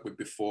I've worked with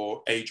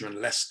before,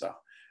 Adrian Lester,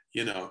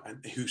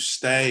 and who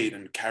stayed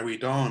and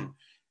carried on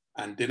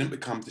and didn't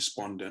become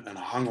despondent and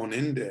hung on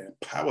in there.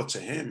 Power to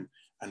him.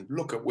 And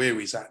look at where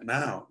he's at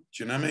now.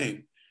 Do you know what I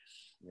mean?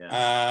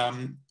 Yeah.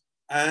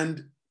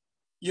 And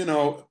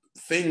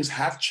things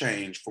have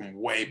changed from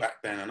way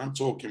back then. And I'm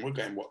talking, we're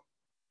going,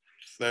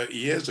 30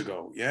 years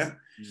ago, yeah?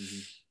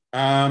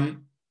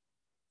 And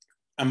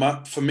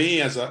for me,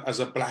 as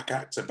a Black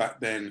actor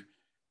back then,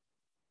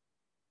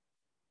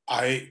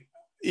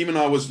 even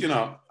though I was,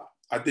 I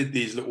did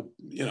these little,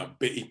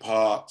 bitty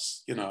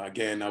parts,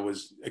 again, I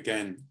was,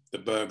 the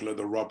burglar,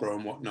 the robber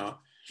and whatnot.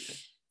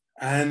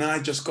 And I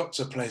just got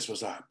to a place where I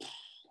was like,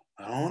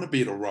 I don't want to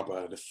be the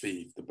robber, the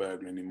thief, the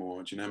burglar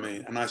anymore. Do you know what I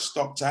mean? And I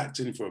stopped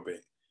acting for a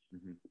bit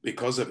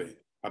because of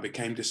it. I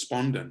became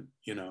despondent,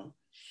 you know.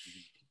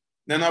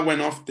 Then I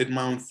went off, did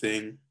my own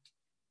thing,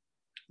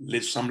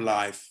 lived some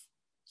life,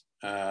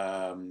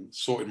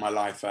 sorted my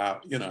life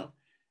out, you know.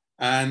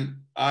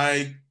 And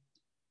I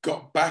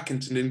got back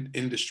into the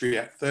industry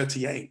at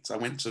 38. I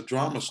went to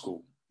drama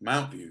school,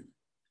 Mount View,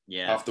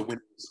 after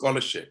winning a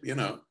scholarship, you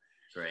know.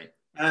 Great.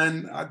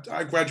 And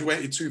I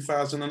graduated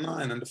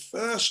 2009, and the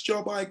first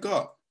job I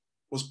got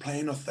was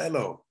playing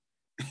Othello,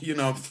 you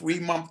know,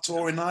 3-month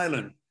tour in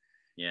Ireland.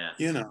 Yeah.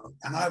 You know,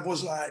 and I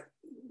was like,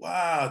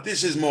 wow,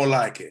 this is more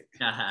like it.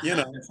 You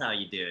know, that's how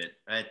you do it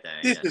right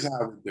there. this is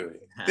how we do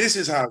it. This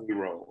is how we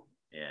roll.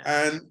 Yeah.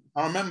 And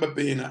I remember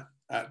being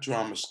at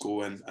drama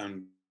school,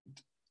 and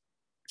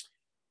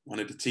one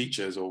of the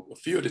teachers, or a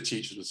few of the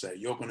teachers, would say,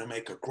 you're going to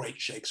make a great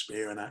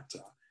Shakespearean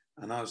actor.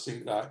 And I was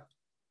thinking, like,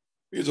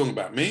 you're talking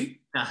about me?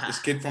 This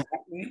kid from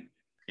Hackney?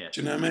 Yeah.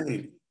 Do you know what I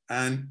mean?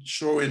 And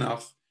sure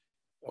enough,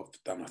 I've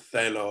done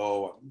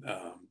Othello,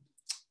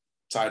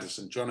 Titus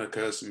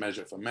Andronicus,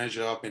 Measure for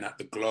Measure. I've been at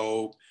the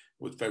Globe,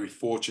 was very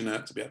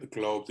fortunate to be at the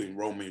Globe doing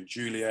Romeo and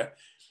Juliet.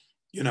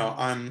 You know,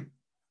 I'm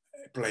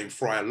playing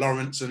Friar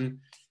Lawrence, and,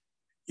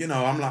 you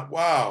know, I'm like,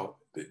 wow,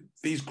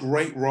 these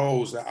great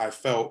roles that I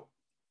felt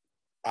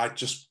I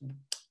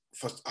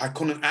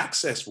couldn't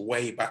access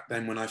way back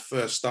then when I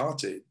first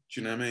started.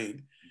 Do you know what I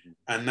mean?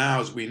 And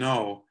now, as we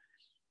know,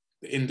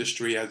 the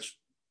industry has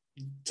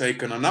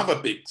taken another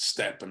big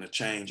step and a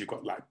change. You've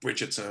got like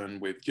Bridgerton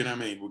with, you know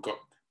what I mean? We've got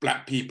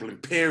Black people in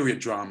period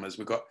dramas.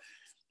 We've got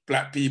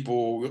Black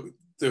people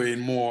doing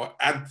more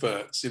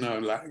adverts, you know,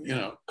 like, you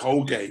know,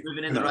 Colgate.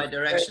 Moving in the right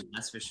direction,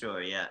 that's for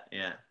sure. Yeah,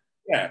 yeah.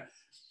 Yeah.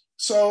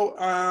 So,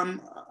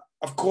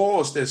 of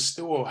course, there's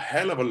still a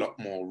hell of a lot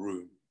more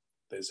room.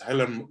 There's a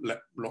hell of a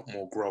lot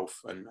more growth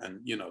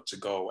and you know, to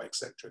go, et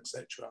cetera, et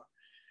cetera.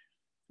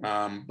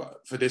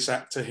 But for this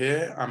actor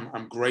here,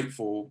 I'm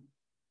grateful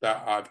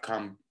that I've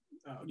come,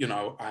 you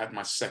know, I had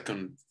my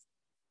second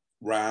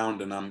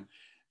round, and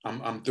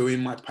I'm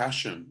doing my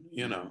passion,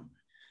 you know.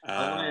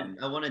 I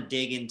want to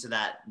dig into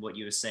that, what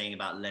you were saying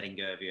about letting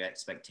go of your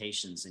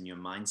expectations and your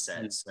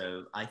mindset.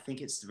 So I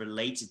think it's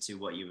related to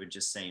what you were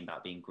just saying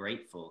about being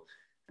grateful,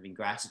 having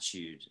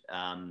gratitude,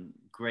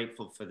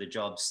 grateful for the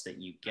jobs that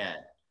you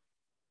get,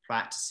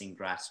 practicing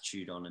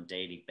gratitude on a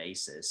daily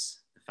basis.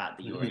 The fact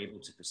that you're able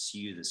to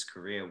pursue this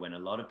career when a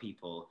lot of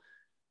people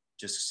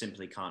just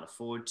simply can't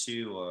afford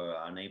to or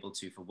are unable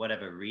to for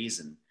whatever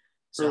reason.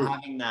 So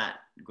having that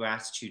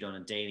gratitude on a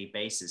daily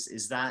basis,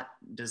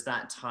 does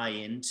that tie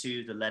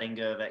into the letting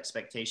go of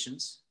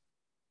expectations?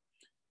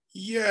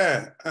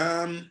 Yeah.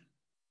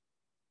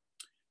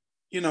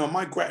 You know,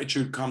 my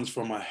gratitude comes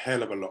from a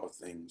hell of a lot of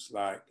things.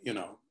 Like, you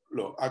know,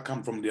 look, I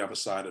come from the other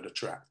side of the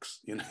tracks,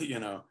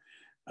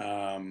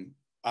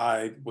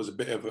 I was a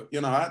bit of a,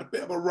 I had a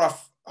bit of a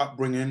rough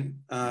upbringing.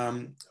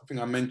 I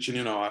think I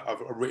mentioned, I've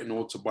written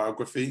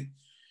autobiography,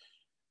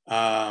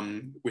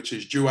 which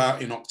is due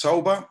out in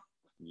October.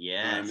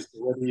 Yes. It's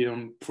already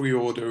on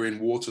pre-order in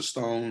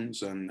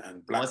Waterstones and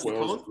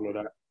Blackwell's and all of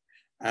that.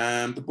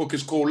 And the book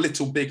is called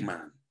Little Big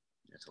Man.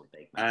 Little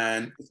Big Man.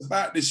 And it's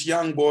about this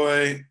young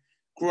boy,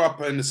 grew up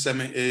in the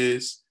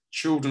 70s,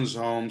 children's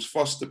homes,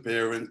 foster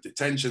parents,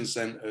 detention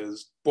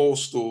centers,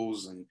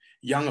 borstals and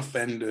young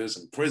offenders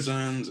and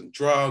prisons and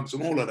drugs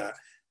and all of that.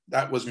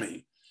 That was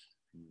me.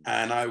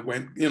 And I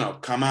went,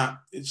 come out.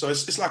 So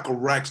it's like a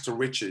rags to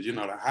riches,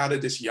 like how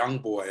did this young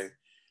boy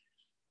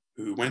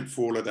who went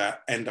through all of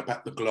that end up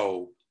at the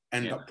Globe,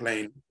 end up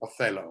playing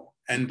Othello,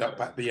 end up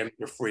at the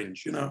Edinburgh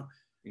Fringe,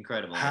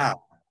 Incredible.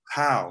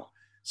 How?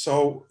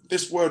 So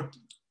this word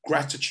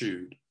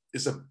gratitude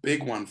is a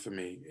big one for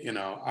me.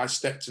 I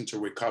stepped into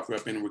recovery.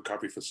 I've been in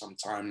recovery for some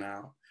time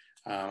now.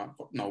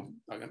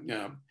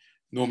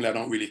 Normally I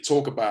don't really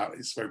talk about it.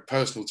 It's very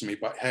personal to me,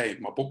 but hey,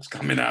 my book's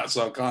coming out,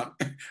 so I can't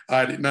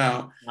hide it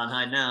now. Can't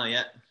hide now,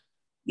 yeah.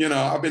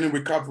 I've been in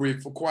recovery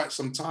for quite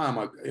some time.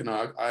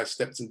 I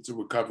stepped into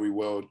recovery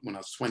world when I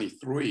was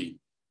 23.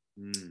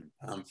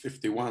 I'm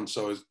 51,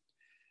 so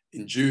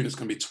in June it's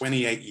going to be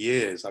 28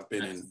 years I've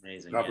been in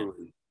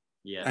recovery.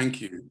 Yeah.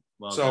 Thank you.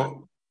 Well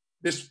done.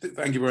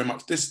 Thank you very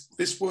much.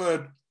 This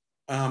word,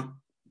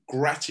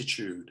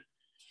 gratitude,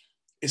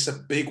 is a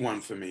big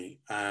one for me.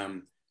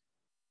 And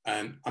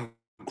I'm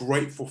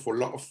grateful for a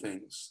lot of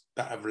things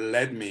that have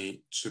led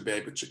me to be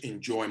able to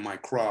enjoy my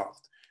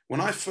craft. When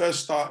I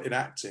first started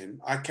acting,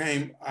 I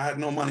had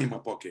no money in my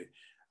pocket.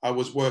 I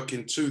was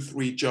working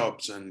 2-3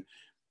 jobs and,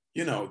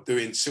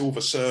 doing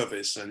silver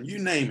service and you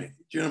name it.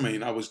 Do you know what I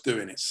mean? I was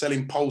doing it,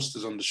 selling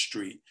posters on the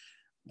street,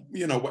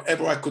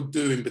 whatever I could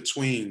do in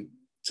between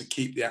to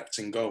keep the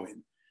acting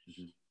going.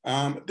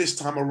 This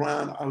time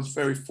around, I was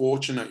very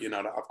fortunate,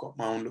 that I've got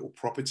my own little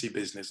property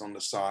business on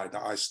the side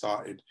that I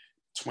started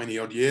 20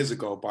 odd years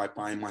ago by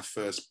buying my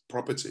first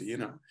property,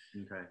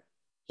 Okay.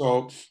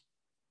 So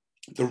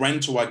the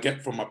rental I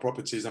get from my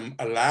properties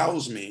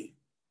allows me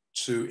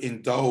to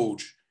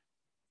indulge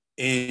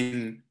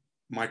in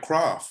my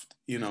craft,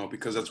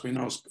 because as we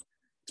know,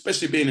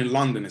 especially being in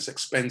London, it's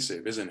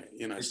expensive, isn't it?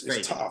 You know, it's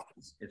tough.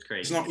 It's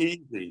crazy. It's not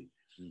easy.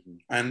 Mm-hmm.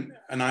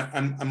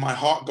 And my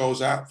heart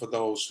goes out for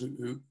those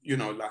who, you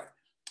know, like,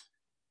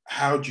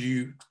 how do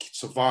you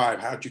survive?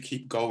 How do you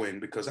keep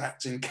going? Because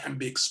acting can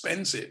be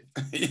expensive,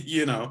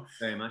 you know.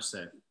 Very much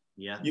so.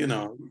 Yeah. You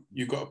know,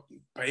 you got to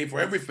pay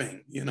for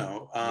everything, you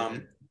know. Yeah.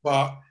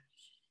 But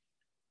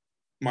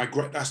my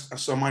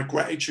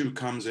gratitude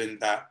comes in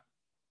that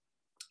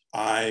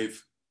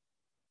I've,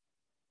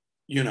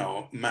 you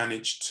know,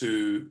 managed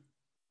to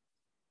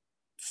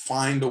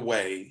find a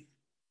way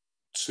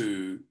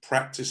to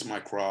practice my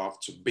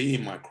craft, to be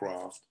in my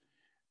craft,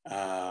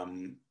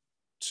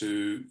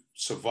 to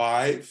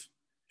survive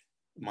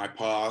my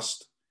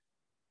past,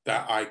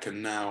 that I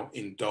can now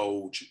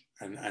indulge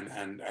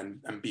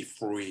and be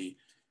free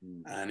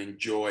and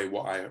enjoy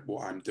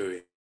what I'm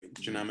doing.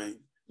 Do you know what I mean?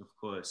 Of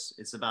course.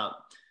 It's about,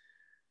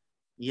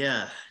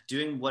 yeah,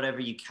 doing whatever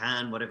you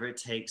can, whatever it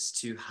takes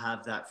to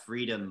have that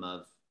freedom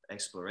of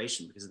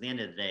exploration, because at the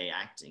end of the day,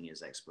 acting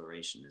is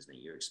exploration, isn't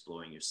it? You're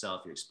exploring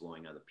yourself, you're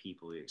exploring other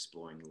people, you're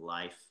exploring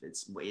life.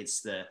 It's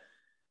the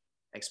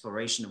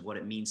exploration of what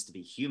it means to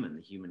be human,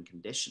 the human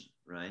condition,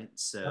 right?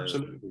 So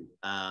absolutely.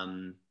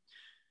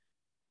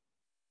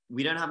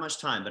 We don't have much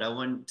time, but I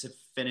want to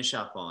finish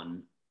up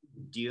on,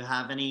 do you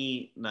have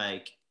any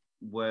like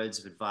words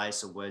of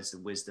advice or words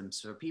of wisdom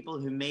for people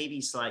who may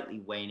be slightly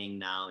waning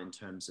now in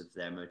terms of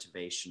their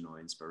motivation or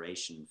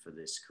inspiration for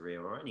this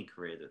career or any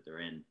career that they're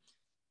in?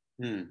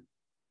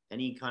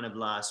 Any kind of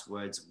last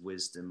words of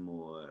wisdom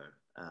or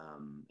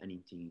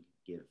anything you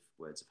can give,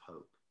 words of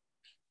hope?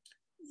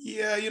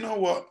 Yeah, you know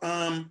what?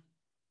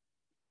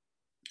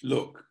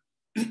 Look,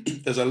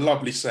 there's a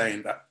lovely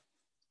saying that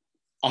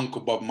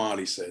Uncle Bob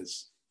Marley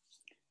says.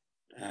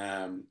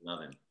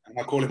 Love him. And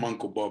I call him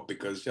Uncle Bob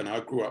because, you know, I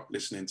grew up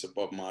listening to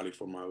Bob Marley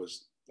from I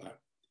was like...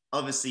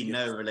 Obviously,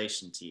 no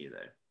relation to you,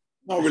 though.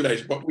 No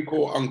relation, but we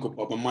call Uncle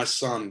Bob. And my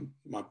son,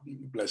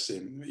 bless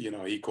him, you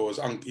know, he calls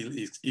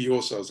he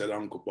also said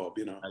Uncle Bob,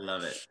 you know. I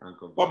love it,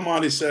 Uncle Bob. Bob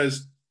Marley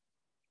says,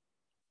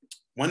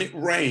 when it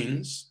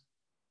rains,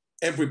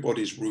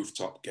 everybody's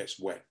rooftop gets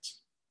wet.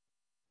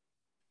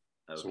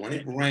 Okay. So when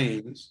it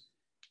rains,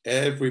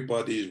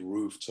 everybody's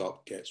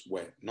rooftop gets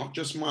wet, not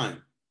just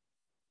mine.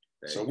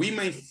 So we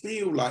may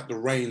feel like the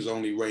rain's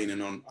only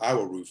raining on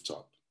our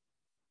rooftop.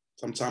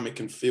 Sometimes it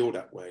can feel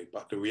that way,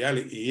 but the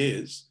reality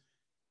is,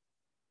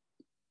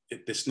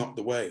 it's not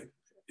the way.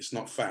 It's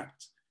not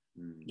fact,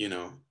 you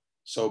know.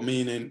 So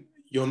meaning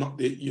you're not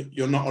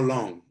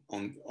alone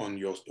on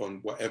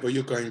whatever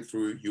you're going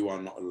through. You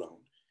are not alone.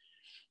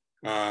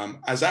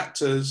 As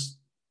actors,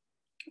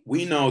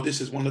 we know this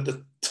is one of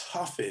the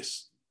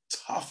toughest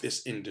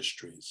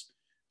industries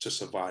to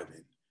survive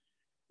in.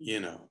 You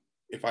know,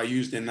 if I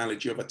use the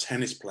analogy of a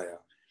tennis player,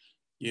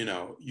 you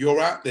know,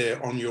 you're out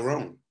there on your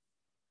own.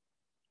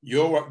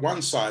 You're at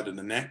one side of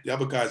the net, the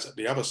other guy's at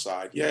the other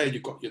side. Yeah, you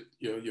got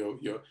your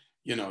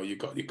you know, you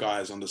got your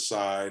guys on the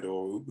side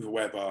or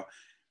whoever,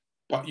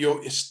 but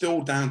it's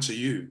still down to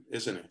you,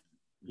 isn't it?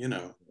 You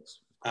know,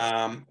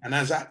 and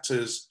as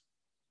actors,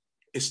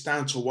 it's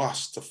down to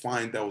us to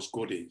find those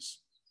goodies,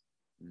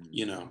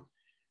 you know.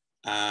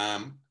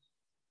 And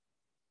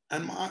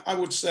I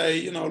would say,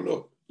 you know,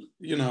 look,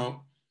 you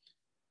know,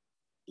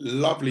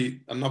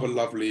 another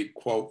lovely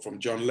quote from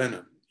John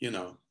Lennon, you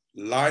know,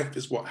 life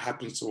is what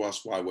happens to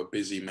us while we're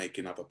busy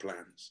making other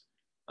plans.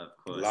 Of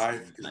course.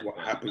 Life is what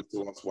happens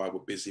to us while we're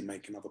busy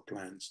making other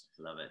plans.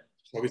 Love it.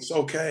 So it's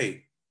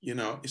okay, you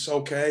know, it's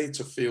okay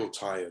to feel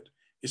tired.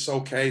 It's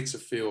okay to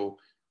feel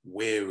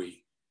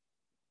weary.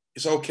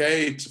 It's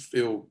okay to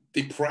feel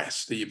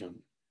depressed even.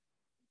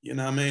 You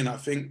know what I mean? I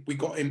think we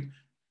got him.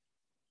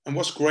 And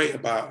what's great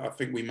about, I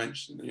think I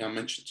mentioned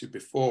to you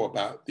before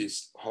about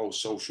this whole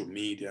social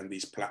media and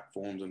these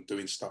platforms and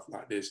doing stuff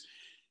like this,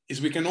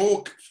 is we can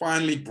all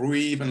finally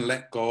breathe and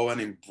let go and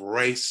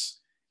embrace,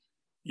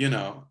 you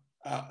know,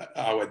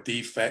 our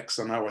defects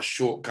and our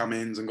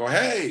shortcomings and go,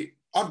 hey,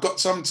 I've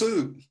got some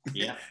too.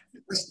 Yeah.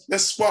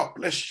 let's swap,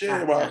 let's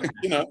share,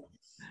 you know.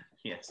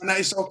 Yes. And that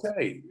is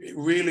okay. It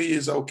really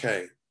is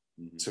okay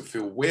to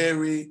feel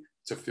weary,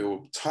 to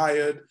feel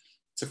tired,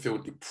 to feel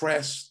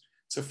depressed,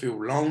 to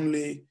feel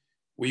lonely.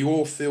 We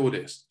all feel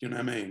this, you know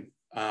what I mean?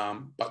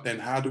 But then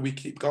how do we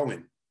keep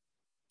going?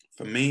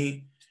 For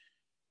me,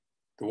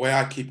 the way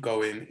I keep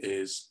going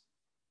is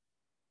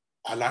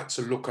I like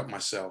to look at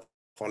myself.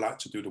 I like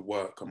to do the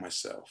work on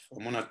myself.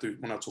 And when I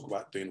talk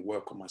about doing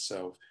work on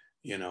myself,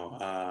 you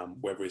know,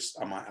 whether it's,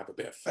 I might have a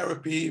bit of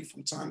therapy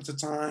from time to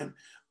time,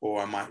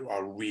 or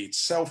I'll read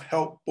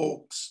self-help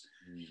books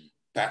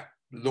that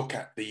look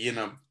at the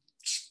inner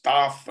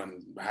stuff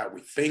and how we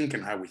think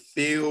and how we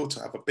feel, to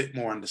have a bit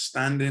more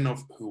understanding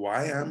of who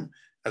I am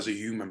as a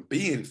human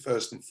being,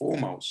 first and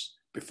foremost,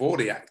 before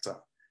the actor.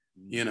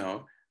 You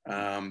know,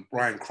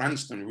 Bryan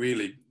Cranston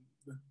really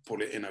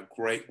put it in a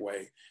great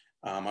way.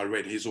 I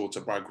read his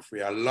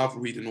autobiography. I love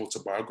reading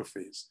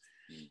autobiographies,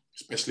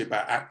 especially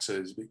about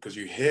actors, because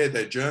you hear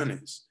their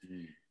journeys.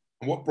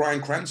 And what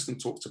Bryan Cranston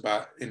talked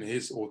about in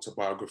his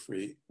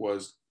autobiography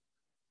was,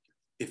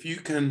 if you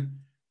can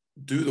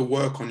do the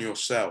work on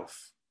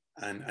yourself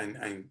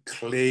and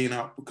clean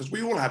up, because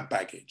we all have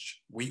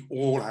baggage. We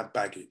all have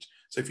baggage.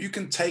 So if you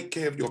can take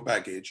care of your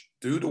baggage,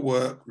 do the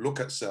work, look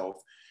at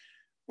self,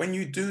 when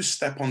you do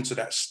step onto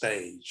that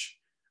stage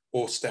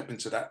or step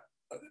into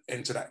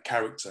that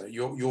character,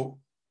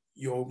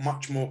 you're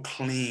much more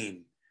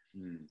clean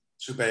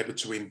to be able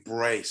to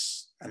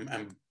embrace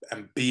and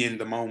be in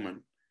the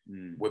moment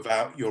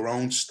without your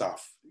own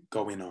stuff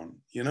going on,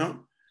 you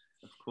know?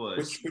 Of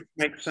course. Which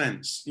makes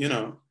sense, you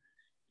know?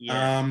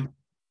 Yeah.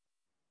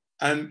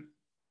 And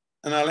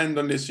I'll end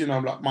on this, you know,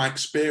 like my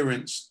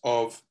experience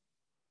of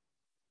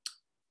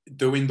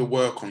doing the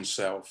work on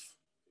self,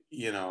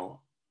 you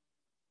know,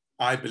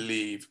 I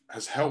believe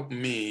has helped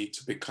me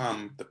to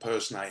become the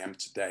person I am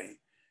today,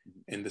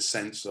 in the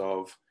sense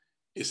of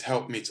it's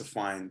helped me to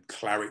find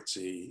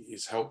clarity,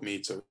 it's helped me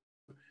to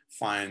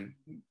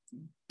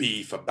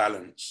be for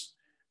balance,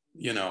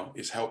 you know,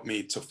 it's helped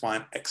me to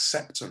find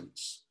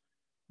acceptance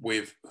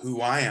with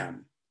who I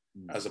am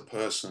as a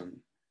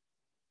person,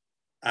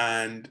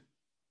 and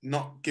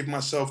not give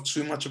myself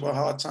too much of a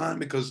hard time,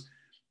 because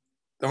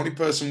the only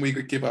person we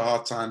could give a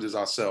hard time is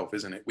ourselves,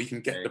 isn't it? We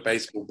can get the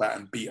baseball bat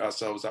and beat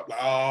ourselves up, like,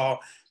 oh,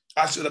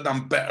 I should have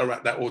done better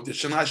at that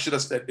audition. I should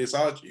have said this,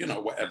 you know,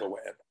 whatever.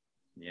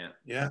 Yeah.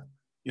 Yeah.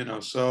 You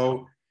know,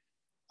 so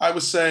I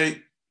would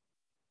say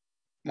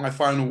my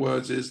final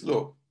words is,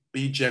 look,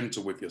 be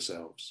gentle with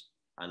yourselves.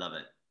 I love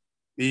it.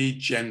 Be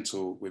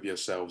gentle with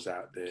yourselves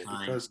out there.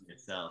 Kind because to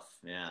yourself.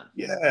 Yeah.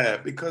 Yeah,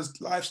 because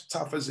life's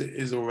tough as it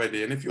is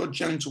already. And if you're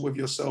gentle with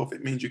yourself,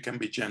 it means you can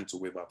be gentle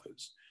with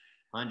others.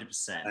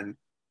 100%. And,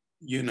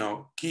 you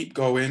know, keep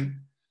going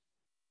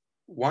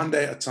one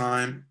day at a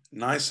time,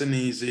 nice and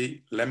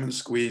easy, lemon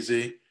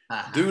squeezy.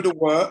 Do the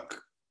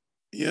work,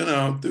 you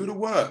know, do the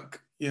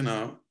work, you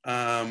know.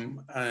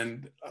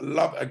 And I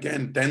love,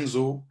 again,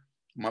 Denzel,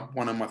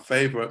 one of my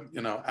favorite,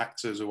 you know,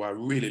 actors who I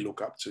really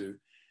look up to.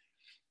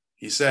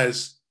 He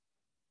says,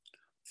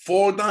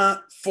 fall down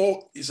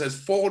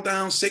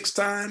 6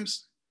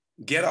 times,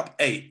 get up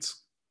 8.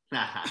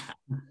 I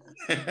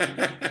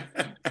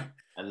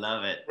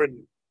love it.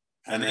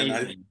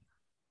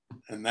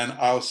 And then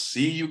I'll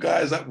see you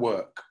guys at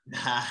work.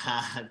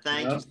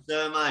 Thank you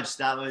so much.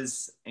 That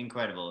was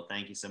incredible.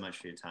 Thank you so much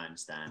for your time,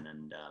 Stan.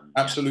 And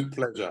absolute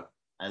pleasure.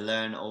 I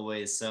learn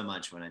always so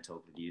much when I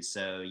talk with you.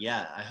 So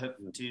yeah, I hope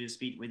to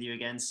speak with you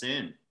again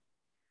soon.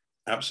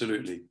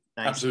 Absolutely.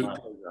 Thanks. Absolute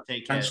pleasure.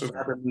 Take care. Thanks for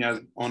having me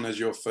on as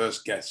your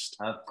first guest.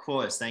 Of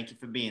course. Thank you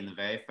for being the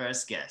very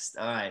first guest.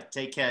 All right.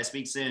 Take care.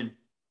 Speak soon.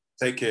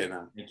 Take care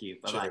now. Thank you.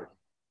 Bye-bye.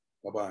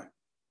 Bye-bye.